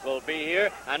Giant, will be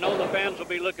here. I know the fans will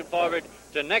be looking forward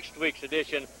to next week's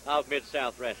edition of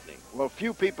Mid-South Wrestling. Well,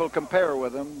 few people compare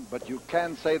with him, but you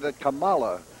can say that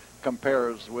Kamala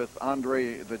compares with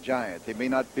Andre the Giant. He may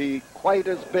not be quite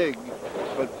as big,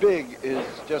 but big is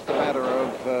just a matter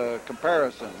of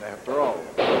comparison, after all.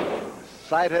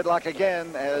 Side headlock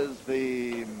again as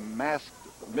the masked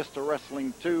Mr.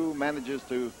 Wrestling 2 manages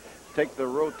to take the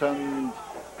rotund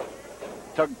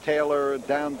Tug Taylor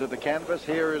down to the canvas.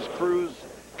 Here is Cruz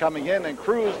coming in, and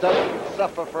Cruz doesn't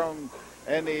suffer from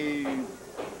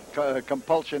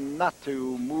compulsion not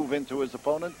to move into his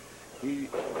opponent. He,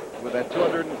 with that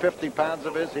 250 pounds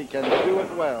of his, he can do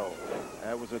it well.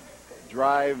 That was a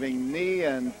driving knee,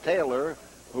 and Taylor,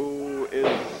 who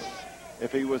is,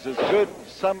 if he was as good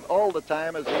all the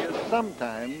time as he is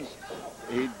sometimes,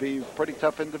 he'd be a pretty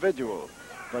tough individual.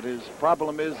 But his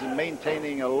problem is in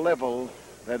maintaining a level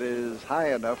that is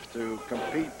high enough to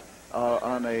compete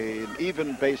on an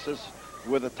even basis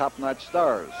with the top-notch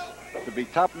stars. To be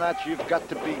top-notch, you've got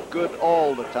to be good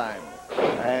all the time.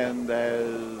 And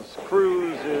as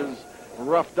Cruz is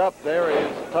roughed up, there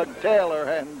is Tug Taylor,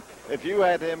 and if you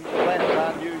had him land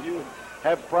on you, you'd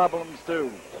have problems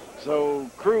too. So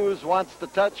Cruz wants to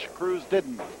touch, Cruz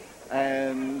didn't.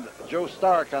 And Joe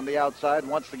Stark on the outside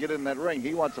wants to get in that ring.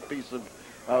 He wants a piece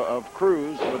of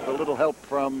Cruz with a little help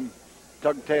from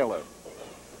Tug Taylor.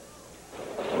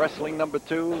 Wrestling number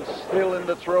 2, still in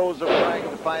the throes of trying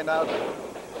to find out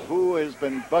who has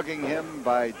been bugging him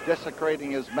by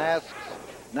desecrating his masks.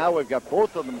 Now we've got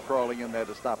both of them crawling in there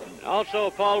to stop him. Also,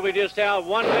 Paul, we just have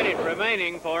 1 minute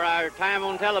remaining for our time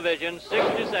on television,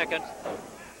 60 seconds.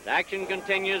 The action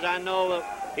continues. I know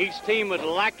each team would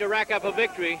like to rack up a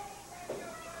victory.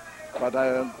 But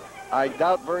I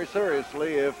doubt very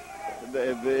seriously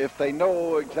if they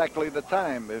know exactly the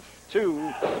time. If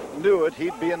 2 knew it,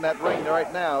 he'd be in that ring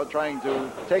right now trying to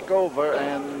take over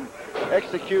and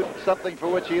execute something for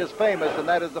which he is famous, and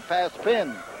that is the fast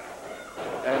pin.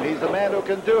 And he's a man who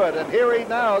can do it. And here he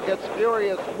now gets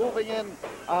furious, moving in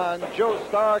on Joe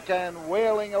Stark and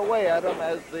wailing away at him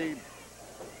as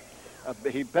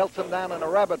he belts him down in a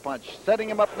rabbit punch, setting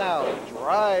him up now,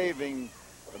 driving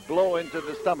the blow into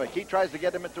the stomach. He tries to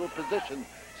get him into a position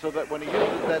so that when he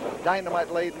uses that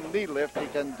dynamite-laden knee lift, he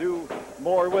can do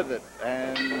more with it.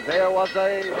 And there was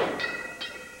a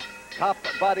top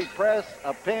body press,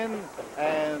 a pin,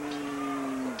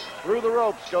 and through the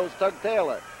ropes goes Tug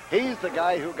Taylor. He's the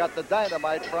guy who got the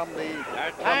dynamite from the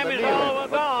Our time is all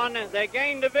gone. They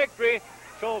gained the victory.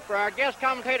 So for our guest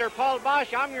commentator, Paul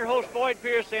Bosch, I'm your host, Boyd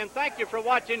Pierce, and thank you for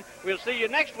watching. We'll see you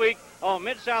next week on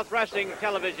Mid-South Wrestling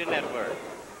Television Network.